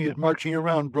 14th Army is marching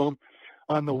around Rome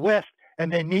on the west,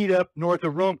 and they meet up north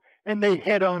of Rome, and they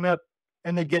head on up,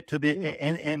 and they get to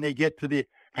the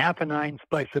Apennines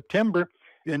by September,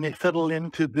 and they settle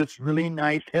into this really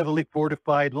nice, heavily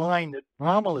fortified line that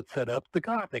Rommel had set up, the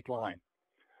Gothic line.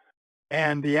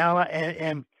 And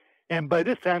and by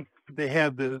this time they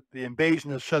have the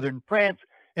invasion of southern France.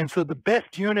 And so the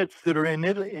best units that are in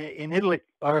Italy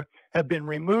have been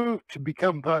removed to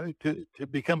become part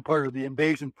of the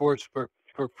invasion force for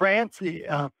France,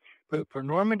 for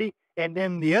Normandy, and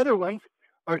then the other ones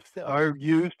are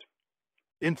used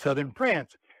in southern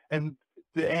France. And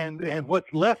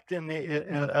what's left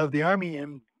of the army,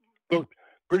 in both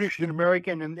British and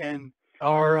American, and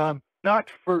are not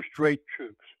first-rate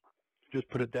troops, just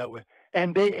put it that way.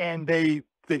 And they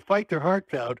fight their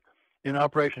hearts out in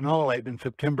Operation Olive in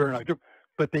September and October,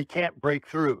 but they can't break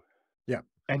through. Yeah.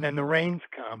 And then the rains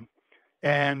come,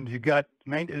 and you got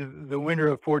the winter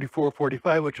of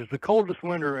 44-45, which is the coldest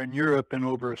winter in Europe in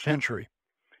over a century.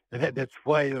 That's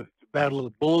why the Battle of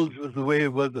the Bulge was the way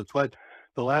it was. That's why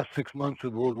the last 6 months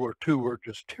of World War II were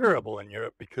just terrible in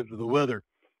Europe because of the weather.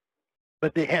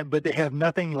 But they have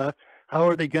nothing left. How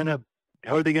are they gonna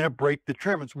break the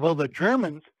Germans? Well, the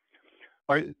Germans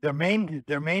their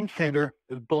main center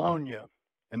is Bologna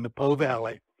in the Po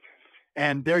Valley,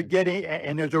 and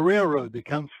there's a railroad that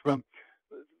comes from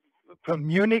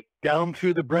Munich down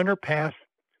through the Brenner Pass.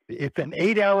 It's an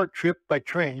 8-hour trip by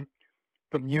train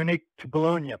from Munich to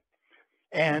Bologna,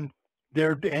 and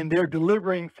they're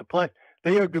delivering supplies.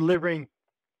 They are delivering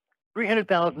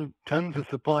 300,000 tons of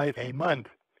supplies a month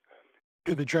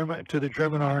to the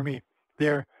German army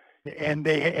there, and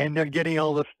they're getting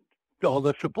all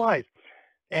the supplies.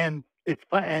 And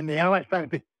the Allies find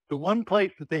the one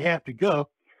place that they have to go,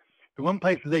 the one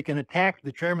place that they can attack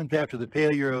the Germans after the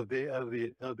failure of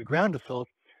the ground assault,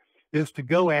 is to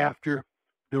go after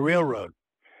the railroad.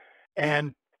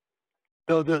 And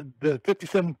so the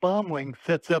 57th Bomb Wing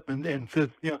sets up and says,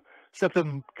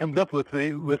 comes up with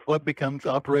what becomes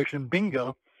Operation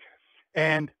Bingo,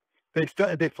 and they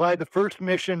fly the first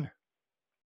mission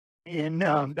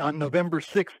on November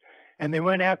 6th, and they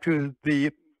went after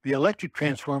the electric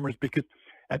transformers, because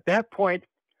at that point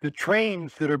the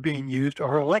trains that are being used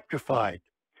are electrified.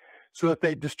 So if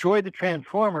they destroy the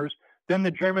transformers, then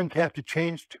the Germans have to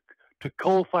change to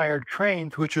coal-fired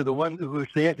trains, which are the ones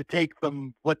which they have to take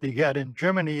from what they got in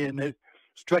Germany, and it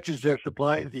stretches their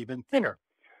supplies even thinner.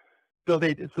 So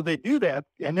they do that,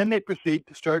 and then they proceed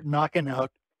to start knocking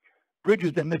out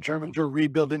bridges, and the Germans are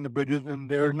rebuilding the bridges, and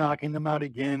they're knocking them out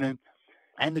again,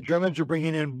 and the Germans are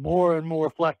bringing in more and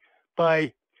more flak.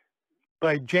 By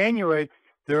January,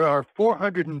 there are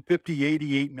 450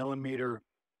 88 millimeter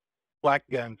flak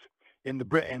guns in the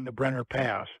Brenner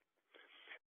Pass,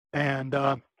 and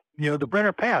the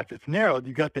Brenner Pass, it's narrow.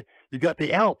 You got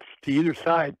the Alps to either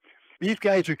side. These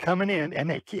guys are coming in, and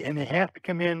they have to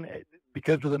come in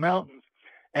because of the mountains.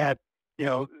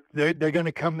 They're going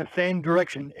to come the same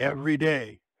direction every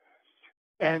day,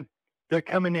 and they're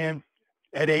coming in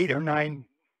at 8 or 9,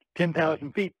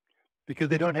 10,000 feet because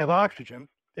they don't have oxygen,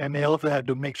 and they also have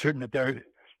to make certain that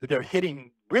they're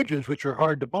hitting bridges which are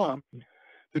hard to bomb.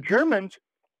 The Germans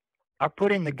are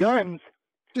putting the guns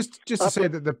just to say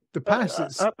that the pass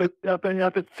is up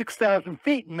at 6,000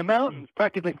 feet in the mountains,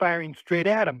 practically firing straight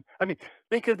at them. I mean,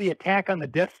 think of the attack on the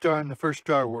Death Star in the first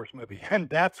Star Wars movie, and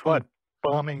that's what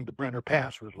bombing the Brenner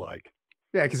Pass was like.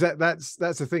 Yeah, because that's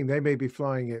the thing. They may be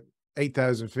flying at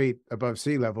 8,000 feet above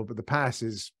sea level, but the pass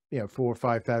is 4,000 or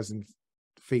 5,000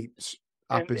 feet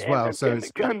up as well.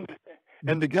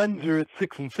 The guns are at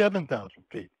 6,000 and 7,000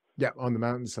 feet. Yeah, on the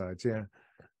mountainsides. Yeah.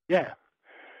 Yeah.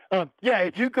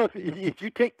 If you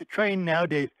take the train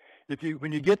nowadays,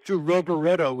 when you get through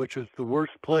Rovereto, which is the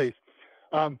worst place,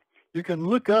 you can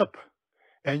look up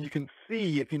and you can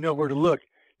see, if you know where to look,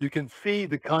 you can see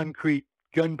the concrete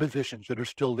gun positions that are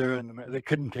still there. They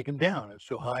couldn't take them down. It's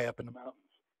so high up in the mountains.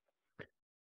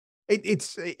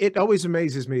 It always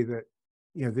amazes me that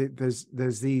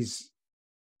there's these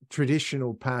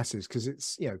traditional passes, because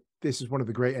it's this is one of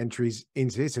the great entries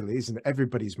into Italy, isn't it?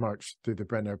 Everybody's marched through the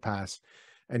Brenner Pass.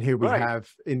 And here we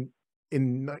have in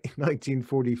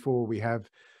 1944, we have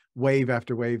wave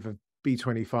after wave of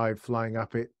B-25 flying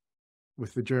up it,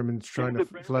 with the Germans trying to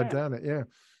flood down it. Yeah.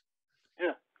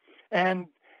 Yeah.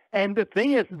 And the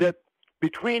thing is that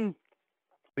between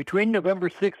November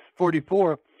 6th,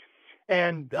 44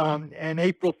 and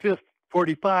April 5th,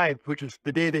 45, which is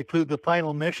the day they flew the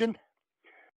final mission,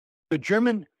 the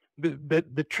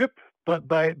trip, but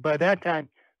by that time,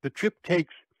 the trip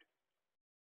takes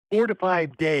 4 to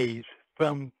 5 days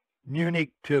from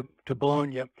Munich to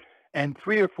Bologna, and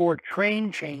 3 or 4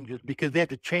 train changes, because they have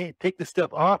to take the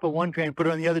stuff off of one train, put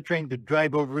it on the other train to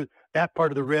drive over that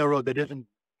part of the railroad that isn't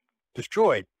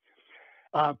destroyed.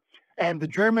 And the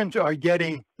Germans are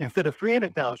getting, instead of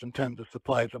 300,000 tons of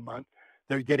supplies a month,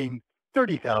 they're getting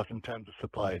 30,000 tons of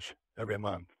supplies every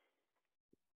month.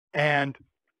 And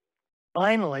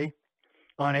finally,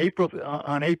 on April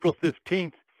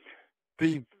 15th,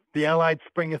 the Allied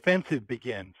spring offensive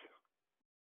begins,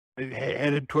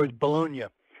 headed towards Bologna.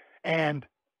 And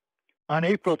on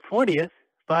April 20th,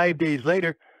 5 days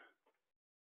later,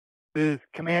 the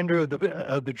commander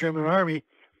of the German army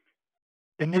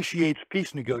initiates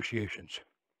peace negotiations.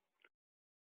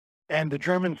 And the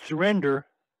Germans surrender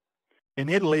in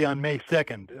Italy on May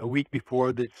 2nd, a week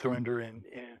before the surrender in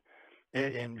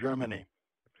Germany.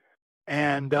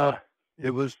 And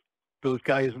it was those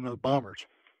guys in those bombers.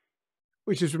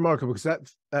 Which is remarkable,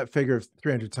 because that figure of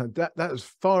 300 tons, that was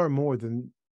far more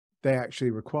than they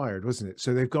actually required, wasn't it?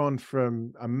 So they've gone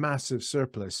from a massive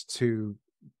surplus to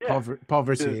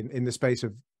poverty in the space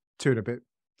of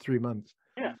 3 months.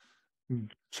 Yeah.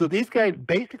 So these guys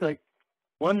basically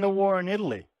won the war in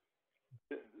Italy,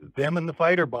 them and the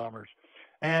fighter bombers.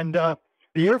 And the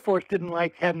Air Force didn't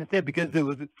like having it there, because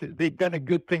they'd done a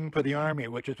good thing for the Army,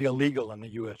 which is illegal in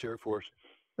the U.S. Air Force.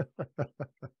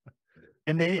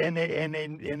 And they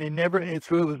never,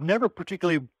 so it was never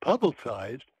particularly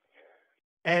publicized.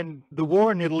 And the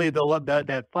war in Italy,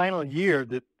 that final year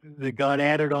that got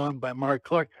added on by Mark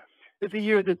Clark, is a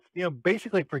year that's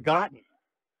basically forgotten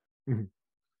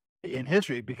in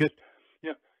history, because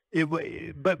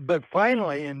but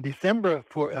finally in December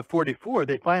of 44,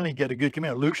 they finally get a good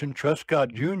commander. Lucian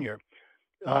Truscott Jr.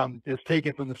 Is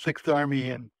taken from the 6th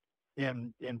Army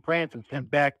in France and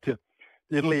sent back to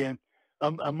Italy. And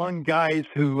among guys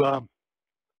I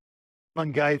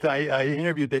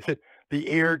interviewed, they said the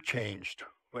air changed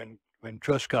when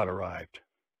Truscott arrived,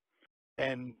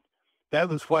 and that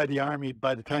was why the Army,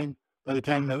 by the time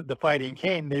the fighting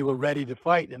came, they were ready to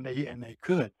fight, and they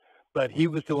could. But he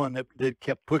was the one that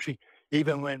kept pushing,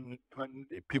 even when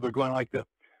people are going like the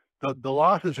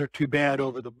losses are too bad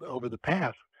over the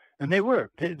pass, and they were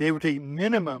taking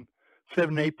minimum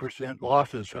 7-8%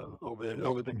 losses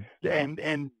over the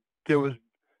and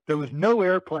there was no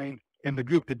airplane in the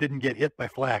group that didn't get hit by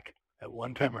flak at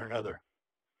one time or another.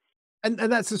 And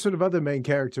that's the sort of other main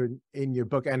character in your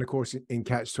book, and of course in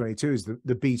Catch-22, is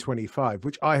the B-25,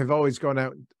 which I have always gone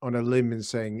out on a limb in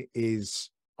saying is,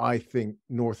 I think,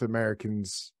 North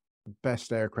Americans'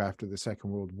 best aircraft of the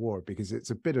Second World War, because it's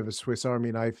a bit of a Swiss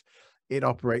Army knife. It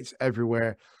operates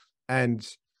everywhere. And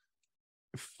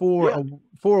for Yeah.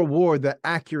 a war that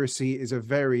accuracy is a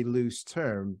very loose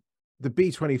term, the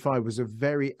B-25 was a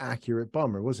very accurate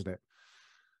bomber, wasn't it?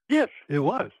 Yes, it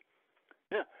was.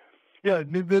 Yeah. Yeah.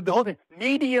 The whole thing,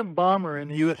 medium bomber in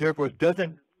the U.S. Air Force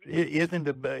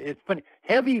it's funny.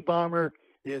 Heavy bomber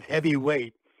is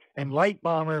heavyweight, and light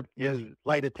bomber is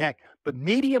light attack. But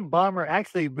medium bomber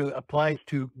actually applies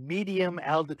to medium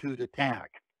altitude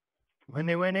attack. When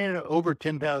they went in over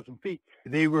 10,000 feet,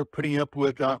 they were putting up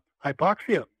with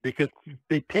hypoxia because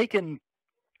they'd taken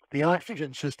the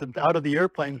oxygen systems out of the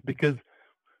airplanes because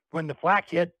when the flak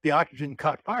hit, the oxygen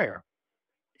caught fire.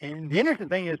 And the interesting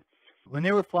thing is, when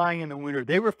they were flying in the winter,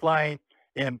 they were flying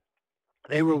and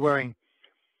they were wearing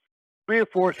 3 or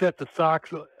 4 sets of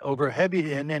socks over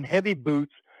heavy, and then heavy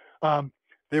boots.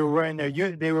 They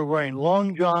were wearing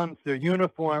long johns, their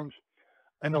uniforms,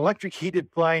 an electric heated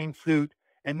flying suit,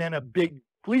 and then a big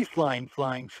police line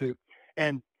flying suit.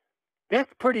 And that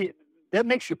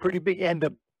makes you pretty big. And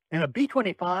a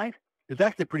B-25 is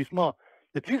actually pretty small.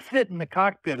 If you sit in the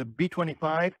cockpit of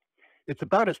B-25, it's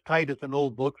about as tight as an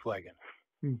old Volkswagen.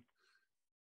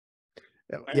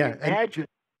 Yeah. Imagine.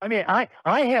 I mean, I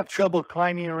have trouble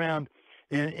climbing around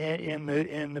in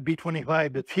the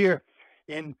B-25 that's here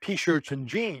in t-shirts and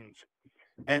jeans,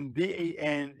 and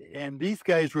these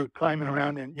guys were climbing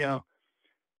around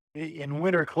in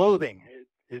winter clothing.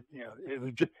 It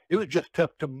was just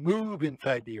tough to move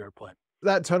inside the airplane.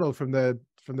 That tunnel from the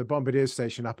bombardier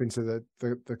station up into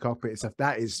the cockpit and stuff,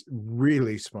 that is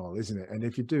really small, isn't it? And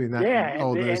if you're doing that,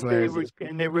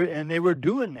 they were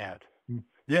doing that.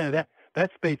 Yeah,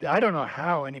 that space. I don't know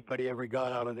how anybody ever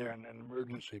got out of there in an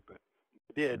emergency, but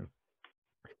did.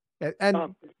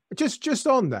 And just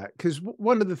on that, because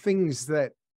one of the things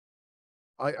that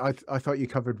I thought you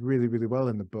covered really, really well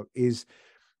in the book is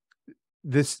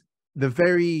the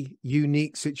very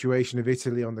unique situation of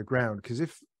Italy on the ground.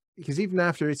 Because even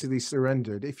after Italy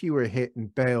surrendered, if you were hit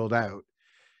and bailed out,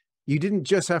 you didn't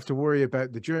just have to worry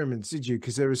about the Germans, did you?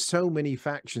 Because there were so many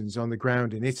factions on the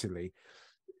ground in Italy.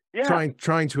 Yeah.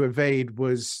 Trying to evade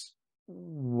was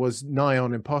nigh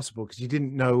on impossible because you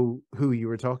didn't know who you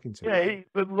were talking to. Yeah,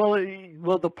 but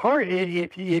the part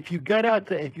if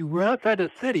you were outside the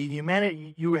city,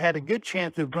 you had a good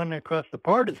chance of running across the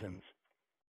partisans,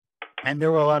 and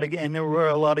there were a lot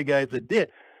of guys that did,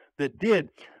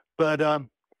 but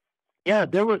yeah,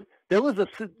 there was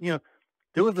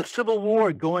a civil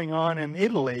war going on in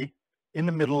Italy in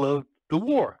the middle of the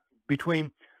war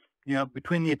between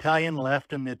the Italian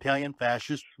left and the Italian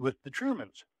fascists with the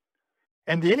Germans.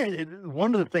 And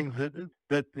one of the things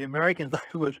that the Americans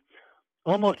was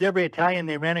almost every Italian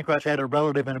they ran across had a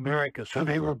relative in America, so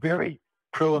they were very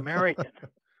pro-American.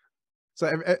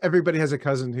 So everybody has a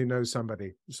cousin who knows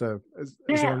somebody. So as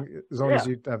long as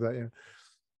you have that,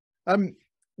 yeah.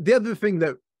 The other thing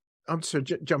that I'm sort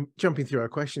of jumping through our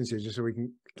questions here, just so we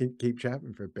can keep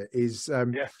chatting for a bit, is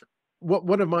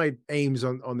one of my aims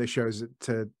on this show is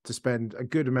to spend a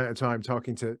good amount of time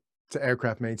talking to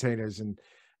aircraft maintainers and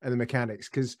the mechanics,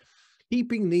 because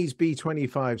keeping these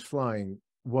B-25s flying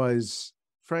was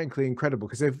frankly incredible,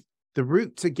 because the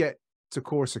route to get to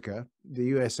Corsica,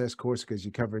 the USS Corsica, as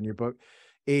you cover in your book,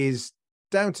 is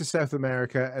down to South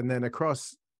America and then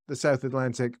across the South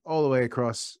Atlantic, all the way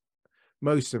across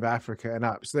most of Africa and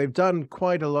up. So they've done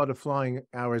quite a lot of flying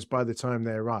hours by the time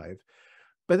they arrive.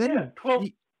 But then 12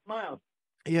 miles.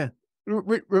 Yeah,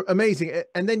 amazing.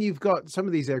 And then you've got some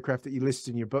of these aircraft that you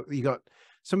listed in your book. You got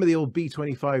some of the old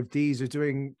B-25Ds are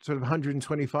doing sort of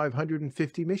 125,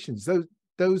 150 missions.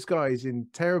 Those guys in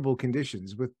terrible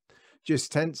conditions with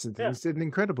just tents and things did an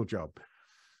incredible job.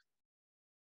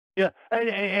 Yeah,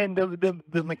 and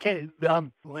the mechanic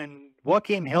when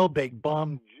Joachim Helbig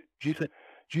bombed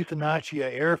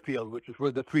Giusinaccia Airfield, which is where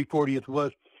the 340th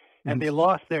was, and they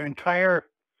lost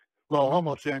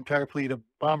almost their entire fleet of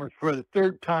bombers for the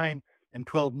third time in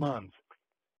 12 months.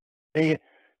 They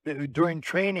during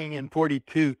training in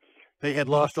 42, they had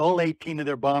lost all 18 of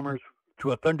their bombers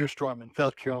to a thunderstorm in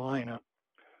South Carolina,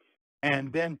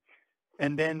 and then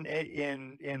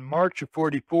in March of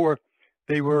 44,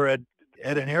 they were at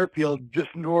an airfield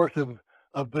just north of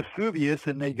Vesuvius,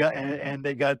 and they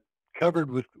got covered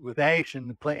with ash,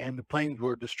 and the planes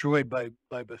were destroyed by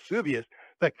Vesuvius.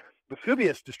 In fact,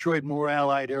 Vesuvius destroyed more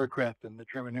Allied aircraft than the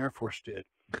German Air Force did.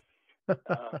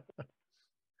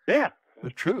 Yeah, it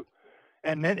was true.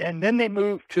 And then they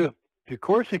moved to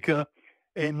Corsica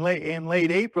in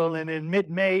late April, and in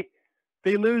mid-May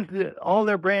they lose all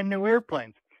their brand new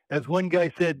airplanes. As one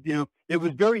guy said, it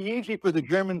was very easy for the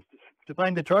Germans to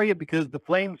find the target because the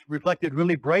flames reflected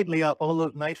really brightly off all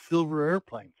those nice silver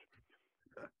airplanes.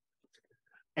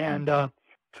 And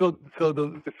so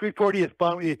the 340th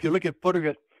bomb, if you look at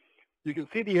photographs, you can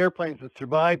see the airplanes that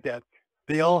survived that.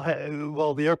 They all had,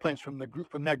 well, the airplanes from that group,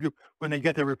 when they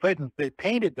get their replacements, they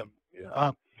painted them.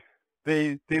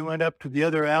 They went up to the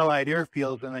other Allied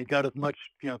airfields and they got as much,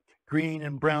 green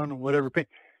and brown and whatever paint,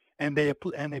 and they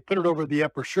put it over the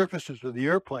upper surfaces of the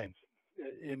airplanes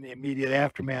in the immediate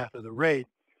aftermath of the raid.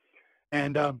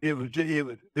 And there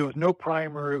was no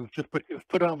primer. It was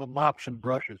put on with mops and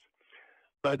brushes.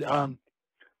 But the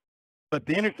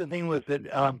interesting thing was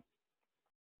that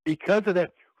because of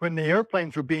that, when the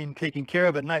airplanes were being taken care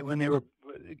of at night,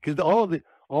 because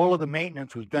all of the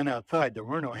maintenance was done outside, there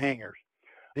were no hangars.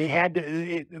 They had to,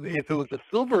 if it was a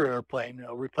silver airplane,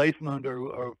 a replacement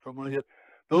or from one of the,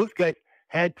 those guys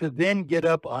had to then get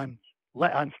up on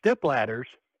step ladders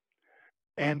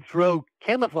and throw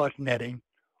camouflage netting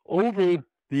over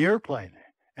the airplane.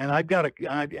 And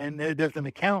and there's an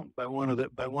account by one of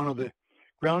the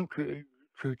ground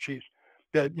crew chiefs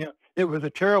that it was a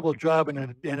terrible job,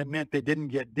 and it meant they didn't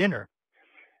get dinner,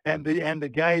 and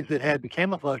the guys that had the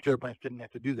camouflage airplanes didn't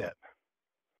have to do that.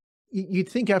 You'd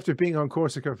think after being on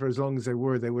Corsica for as long as they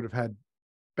would have had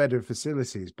better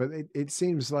facilities, but it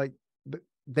seems like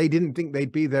they didn't think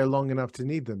they'd be there long enough to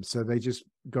need them, so they just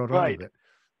got on with it.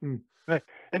 Right,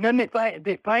 and then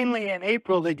they finally in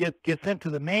April they get sent to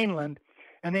the mainland,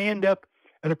 and they end up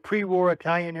at a pre-war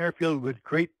Italian airfield with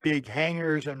great big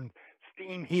hangars and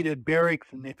steam-heated barracks,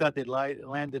 and they thought they'd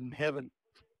landed in heaven.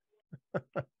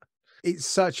 It's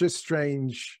such a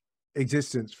strange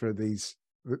existence for these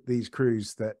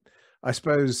crews that I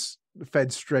suppose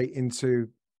fed straight into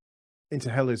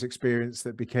Heller's experience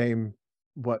that became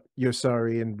what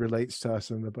Yosari and relates to us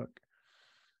in the book.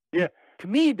 Yeah, to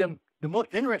me, the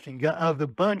most interesting guy of the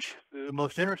bunch, the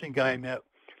most interesting guy I met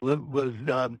was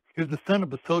he was the son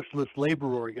of a socialist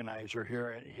labor organizer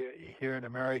here in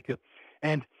America,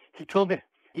 and he told me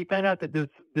he found out that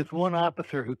this one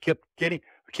officer who kept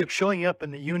showing up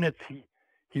in the units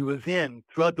he was in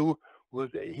throughout the war.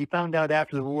 He found out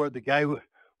after the war the guy was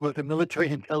a military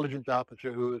intelligence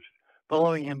officer who was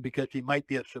following him because he might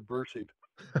be a subversive.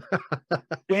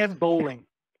 Dan Bowling.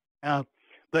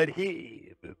 But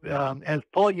he, as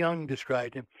Paul Young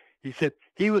described him, he said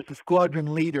he was the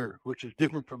squadron leader, which is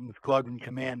different from the squadron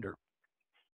commander.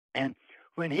 And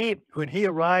when he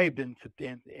arrived at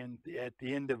the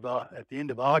end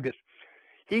of August,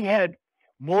 he had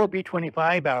more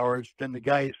B-25 hours than the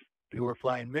guys who were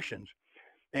flying missions,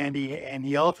 and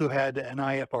he also had an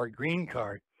IFR green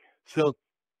card. So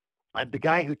the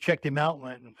guy who checked him out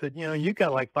went and said, you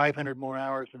got like 500 more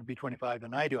hours in B-25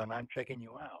 than I do, and I'm checking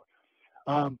you out.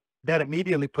 That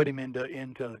immediately put him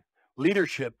into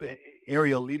leadership,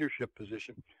 aerial leadership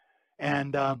position,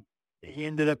 and he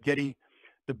ended up getting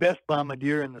the best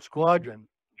bombardier in the squadron,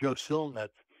 Joe Silnitz,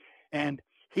 and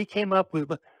he came up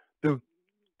with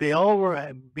they all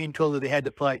were being told that they had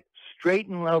to fly straight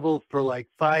and level for like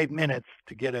 5 minutes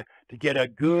to get a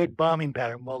good bombing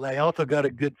pattern. Well, they also got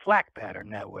a good flak pattern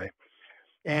that way,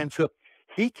 and so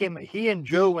he and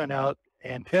Joe went out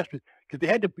and tested,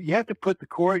 because you have to put the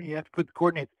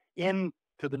coordinates into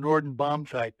the Norden bomb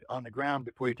site on the ground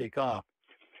before you take off,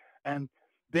 and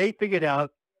they figured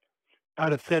out how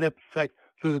to set up the site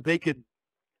so that they could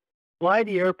fly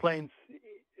the airplanes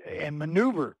and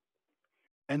maneuver,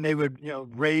 and they would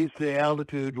raise the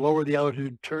altitude, lower the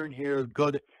altitude, turn here, go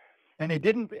to, and they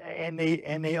didn't, and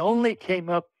they only came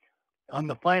up on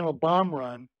the final bomb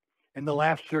run in the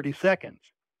last 30 seconds,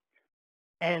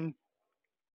 and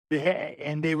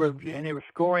they were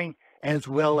scoring as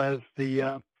well as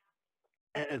the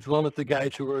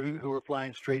guys who were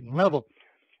flying straight and level.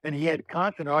 And he had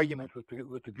constant arguments with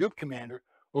the group commander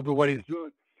over what he was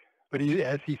doing. But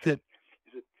as he said,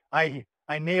 I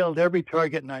nailed every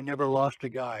target and I never lost a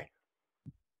guy.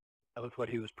 That was what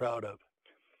he was proud of.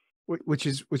 Which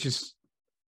is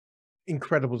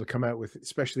incredible to come out with,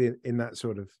 especially in that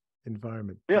sort of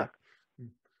environment. Yeah.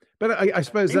 But I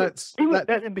suppose that's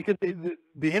because the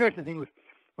interesting thing was,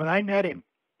 when I met him,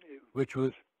 which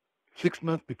was 6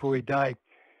 months before he died,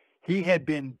 he had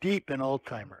been deep in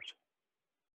Alzheimer's.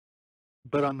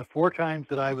 But on the 4 times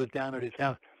that I was down at his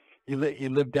house, he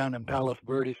lived down in Palos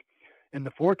Verdes, and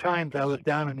the 4 times I was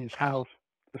down in his house,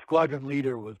 the squadron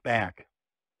leader was back.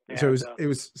 So it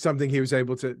was something he was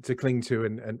able to cling to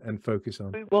and focus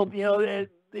on. Well,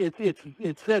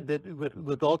 it's said that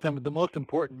with Alzheimer's, the most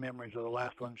important memories are the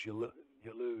last ones you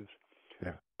lose.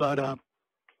 Yeah.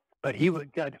 But he was,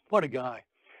 God, what a guy.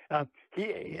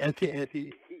 He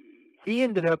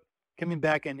ended up coming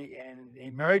back and he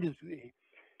married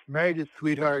married his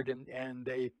sweetheart,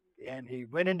 and he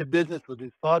went into business with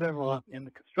his father-in-law in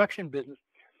the construction business,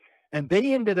 and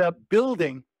they ended up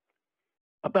building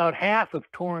about half of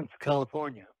Torrance,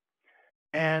 California,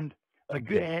 and a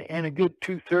good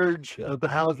 2/3 of the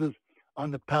houses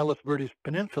on the Palos Verdes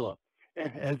Peninsula.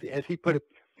 And as he put it,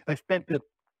 I spent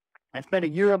a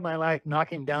year of my life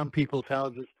knocking down people's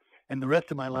houses, and the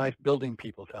rest of my life building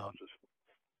people's houses.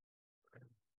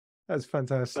 That's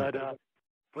fantastic. But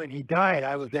when he died,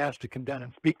 I was asked to come down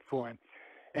and speak for him,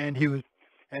 and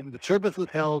the service was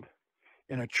held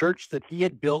in a church that he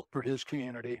had built for his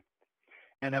community,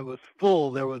 and it was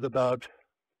full. There was about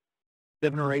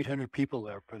 700 or 800 people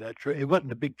there for that church. It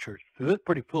wasn't a big church, so it was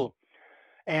pretty full.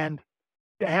 And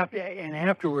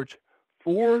afterwards,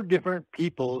 4 different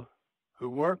people who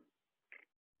weren't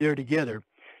there together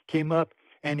came up,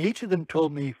 and each of them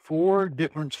told me 4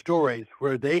 different stories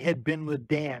where they had been with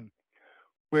Dan,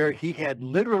 where he had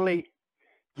literally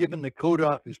given the coat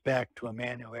off his back to a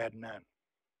man who had none.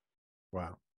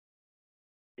 Wow.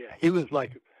 Yeah, he was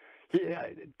like,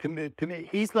 to me,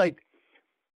 he's like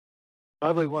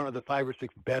probably one of the 5 or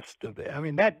 6 best of the. I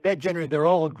mean, that generation, they're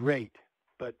all great,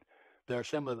 but there are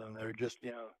some of them that are just,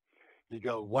 you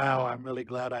go, wow, I'm really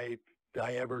glad I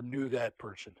ever knew that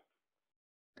person.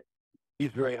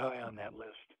 He's very high on that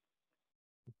list.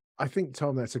 I think,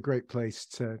 Tom, that's a great place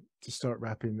to start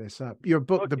wrapping this up. Your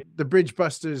book, okay. the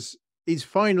Bridgebusters, is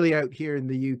finally out here in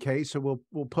the UK, so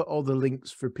we'll put all the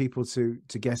links for people to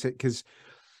get it, because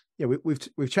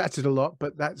we've chatted a lot,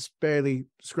 but that's barely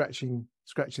scratching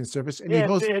the surface. And yeah,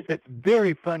 it's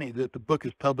very funny that the book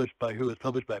is published by who it's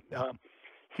published by.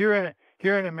 Here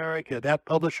in America, that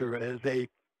publisher is a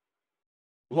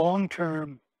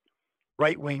long-term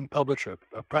right-wing publisher.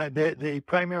 They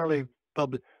primarily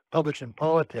publish in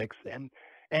politics, and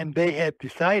they had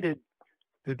decided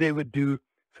that they would do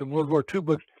some World War II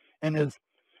books. And as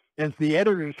the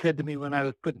editor said to me when I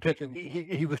was put in touch, and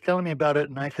he was telling me about it,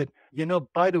 and I said,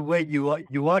 by the way, you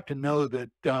ought to know that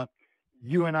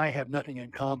you and I have nothing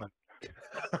in common.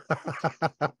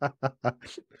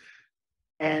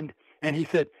 and he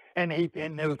said, and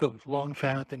there was a long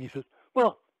silence, and he says,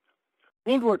 well,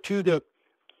 World War II,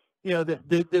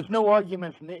 there's no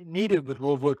arguments needed with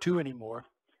World War II anymore.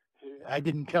 I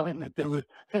didn't tell him that there was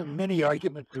many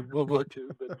arguments with World War II.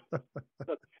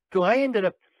 But so I ended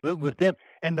up with them.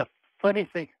 And the funny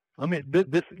thing, I mean,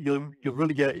 this you'll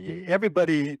really get,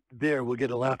 everybody there will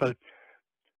get a laugh at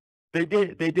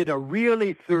it. They did a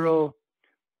really thorough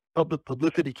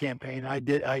publicity campaign. I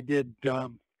did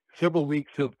several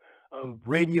weeks of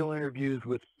radio interviews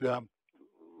with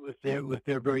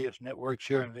their various networks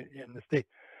here in the state,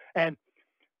 and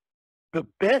the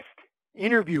best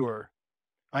interviewer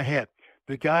I had,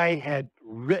 the guy had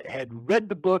read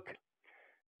the book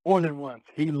more than once.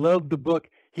 He loved the book.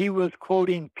 He was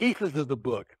quoting pieces of the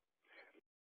book.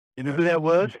 You know who that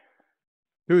was?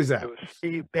 Who is that? It was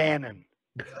Steve Bannon.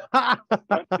 a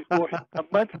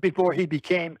month before he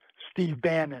became Steve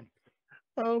Bannon.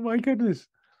 Oh my goodness.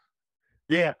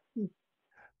 Yeah.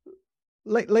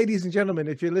 Ladies and gentlemen,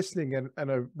 if you're listening and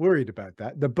are worried about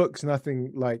that, the book's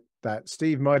nothing like that.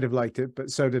 Steve might have liked it, but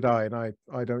so did I, and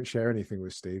I don't share anything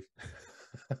with Steve.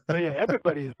 Oh, yeah,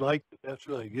 everybody's liked it. That's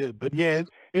really good. But yeah,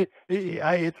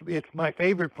 it's my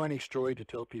favorite funny story to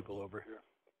tell people over here.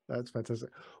 That's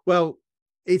fantastic. Well,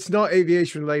 it's not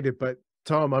aviation related, but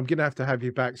Tom, I'm going to have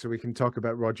you back so we can talk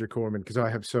about Roger Corman, because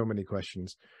I have so many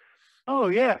questions. Oh,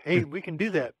 yeah. Hey, we can do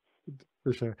that.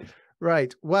 For sure.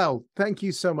 Right. Well, thank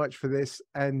you so much for this.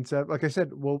 And like I said,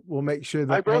 we'll make sure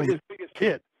that I brought his biggest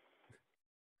hit.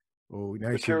 Oh,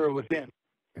 The Terror Within.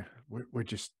 We're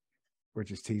just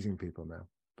teasing people now.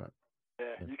 But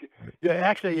yeah,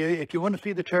 actually, if you want to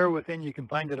see The Terror Within, you can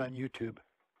find it on YouTube.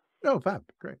 Oh, fab.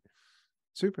 Great.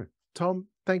 Super. Tom,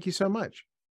 thank you so much.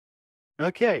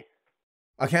 Okay.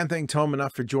 I can't thank Tom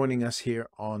enough for joining us here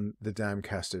on The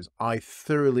Damcasters. I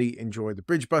thoroughly enjoy The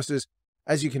Bridgebusters.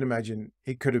 As you can imagine,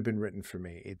 it could have been written for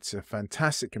me. It's a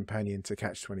fantastic companion to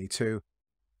Catch-22,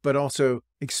 but also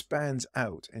expands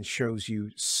out and shows you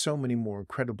so many more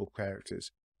incredible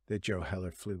characters that Joe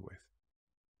Heller flew with.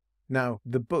 Now,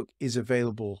 the book is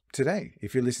available today,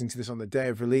 if you're listening to this on the day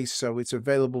of release, so it's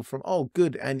available from all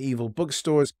good and evil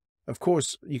bookstores. Of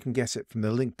course, you can get it from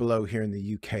the link below here in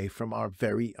the UK from our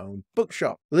very own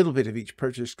bookshop. A little bit of each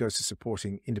purchase goes to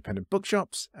supporting independent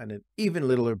bookshops, and an even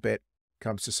littler bit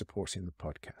comes to supporting the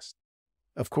podcast.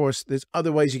 Of course, there's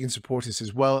other ways you can support us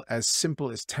as well, as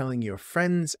simple as telling your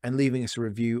friends and leaving us a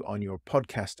review on your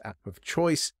podcast app of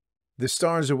choice. The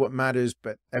stars are what matters,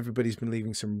 but everybody's been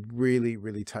leaving some really,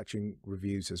 really touching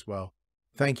reviews as well.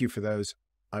 Thank you for those.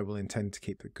 I will intend to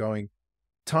keep it going.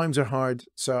 Times are hard,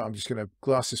 so I'm just going to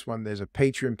gloss this one. There's a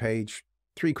Patreon page,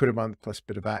 £3 a month plus a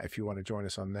bit of that if you want to join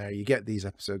us on there. You get these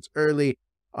episodes early.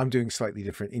 I'm doing slightly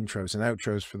different intros and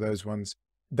outros for those ones.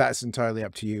 That's entirely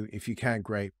up to you. If you can,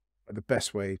 great. But the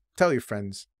best way, tell your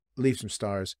friends, leave some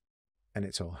stars, and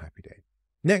it's all happy day.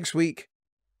 Next week,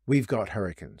 we've got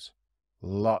hurricanes.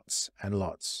 Lots and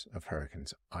lots of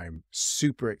hurricanes. I'm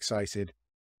super excited,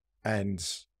 and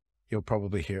you'll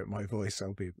probably hear my voice.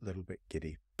 I'll be a little bit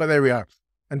giddy. But there we are.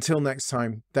 Until next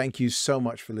time, thank you so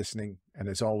much for listening. And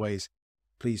as always,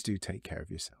 please do take care of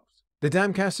yourselves. The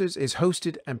Damcasters is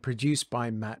hosted and produced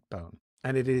by Matt Bone,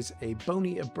 and it is a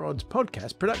Boney Abroad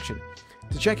podcast production.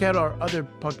 To check out our other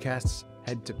podcasts,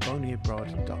 head to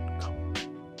boneyabroad.com.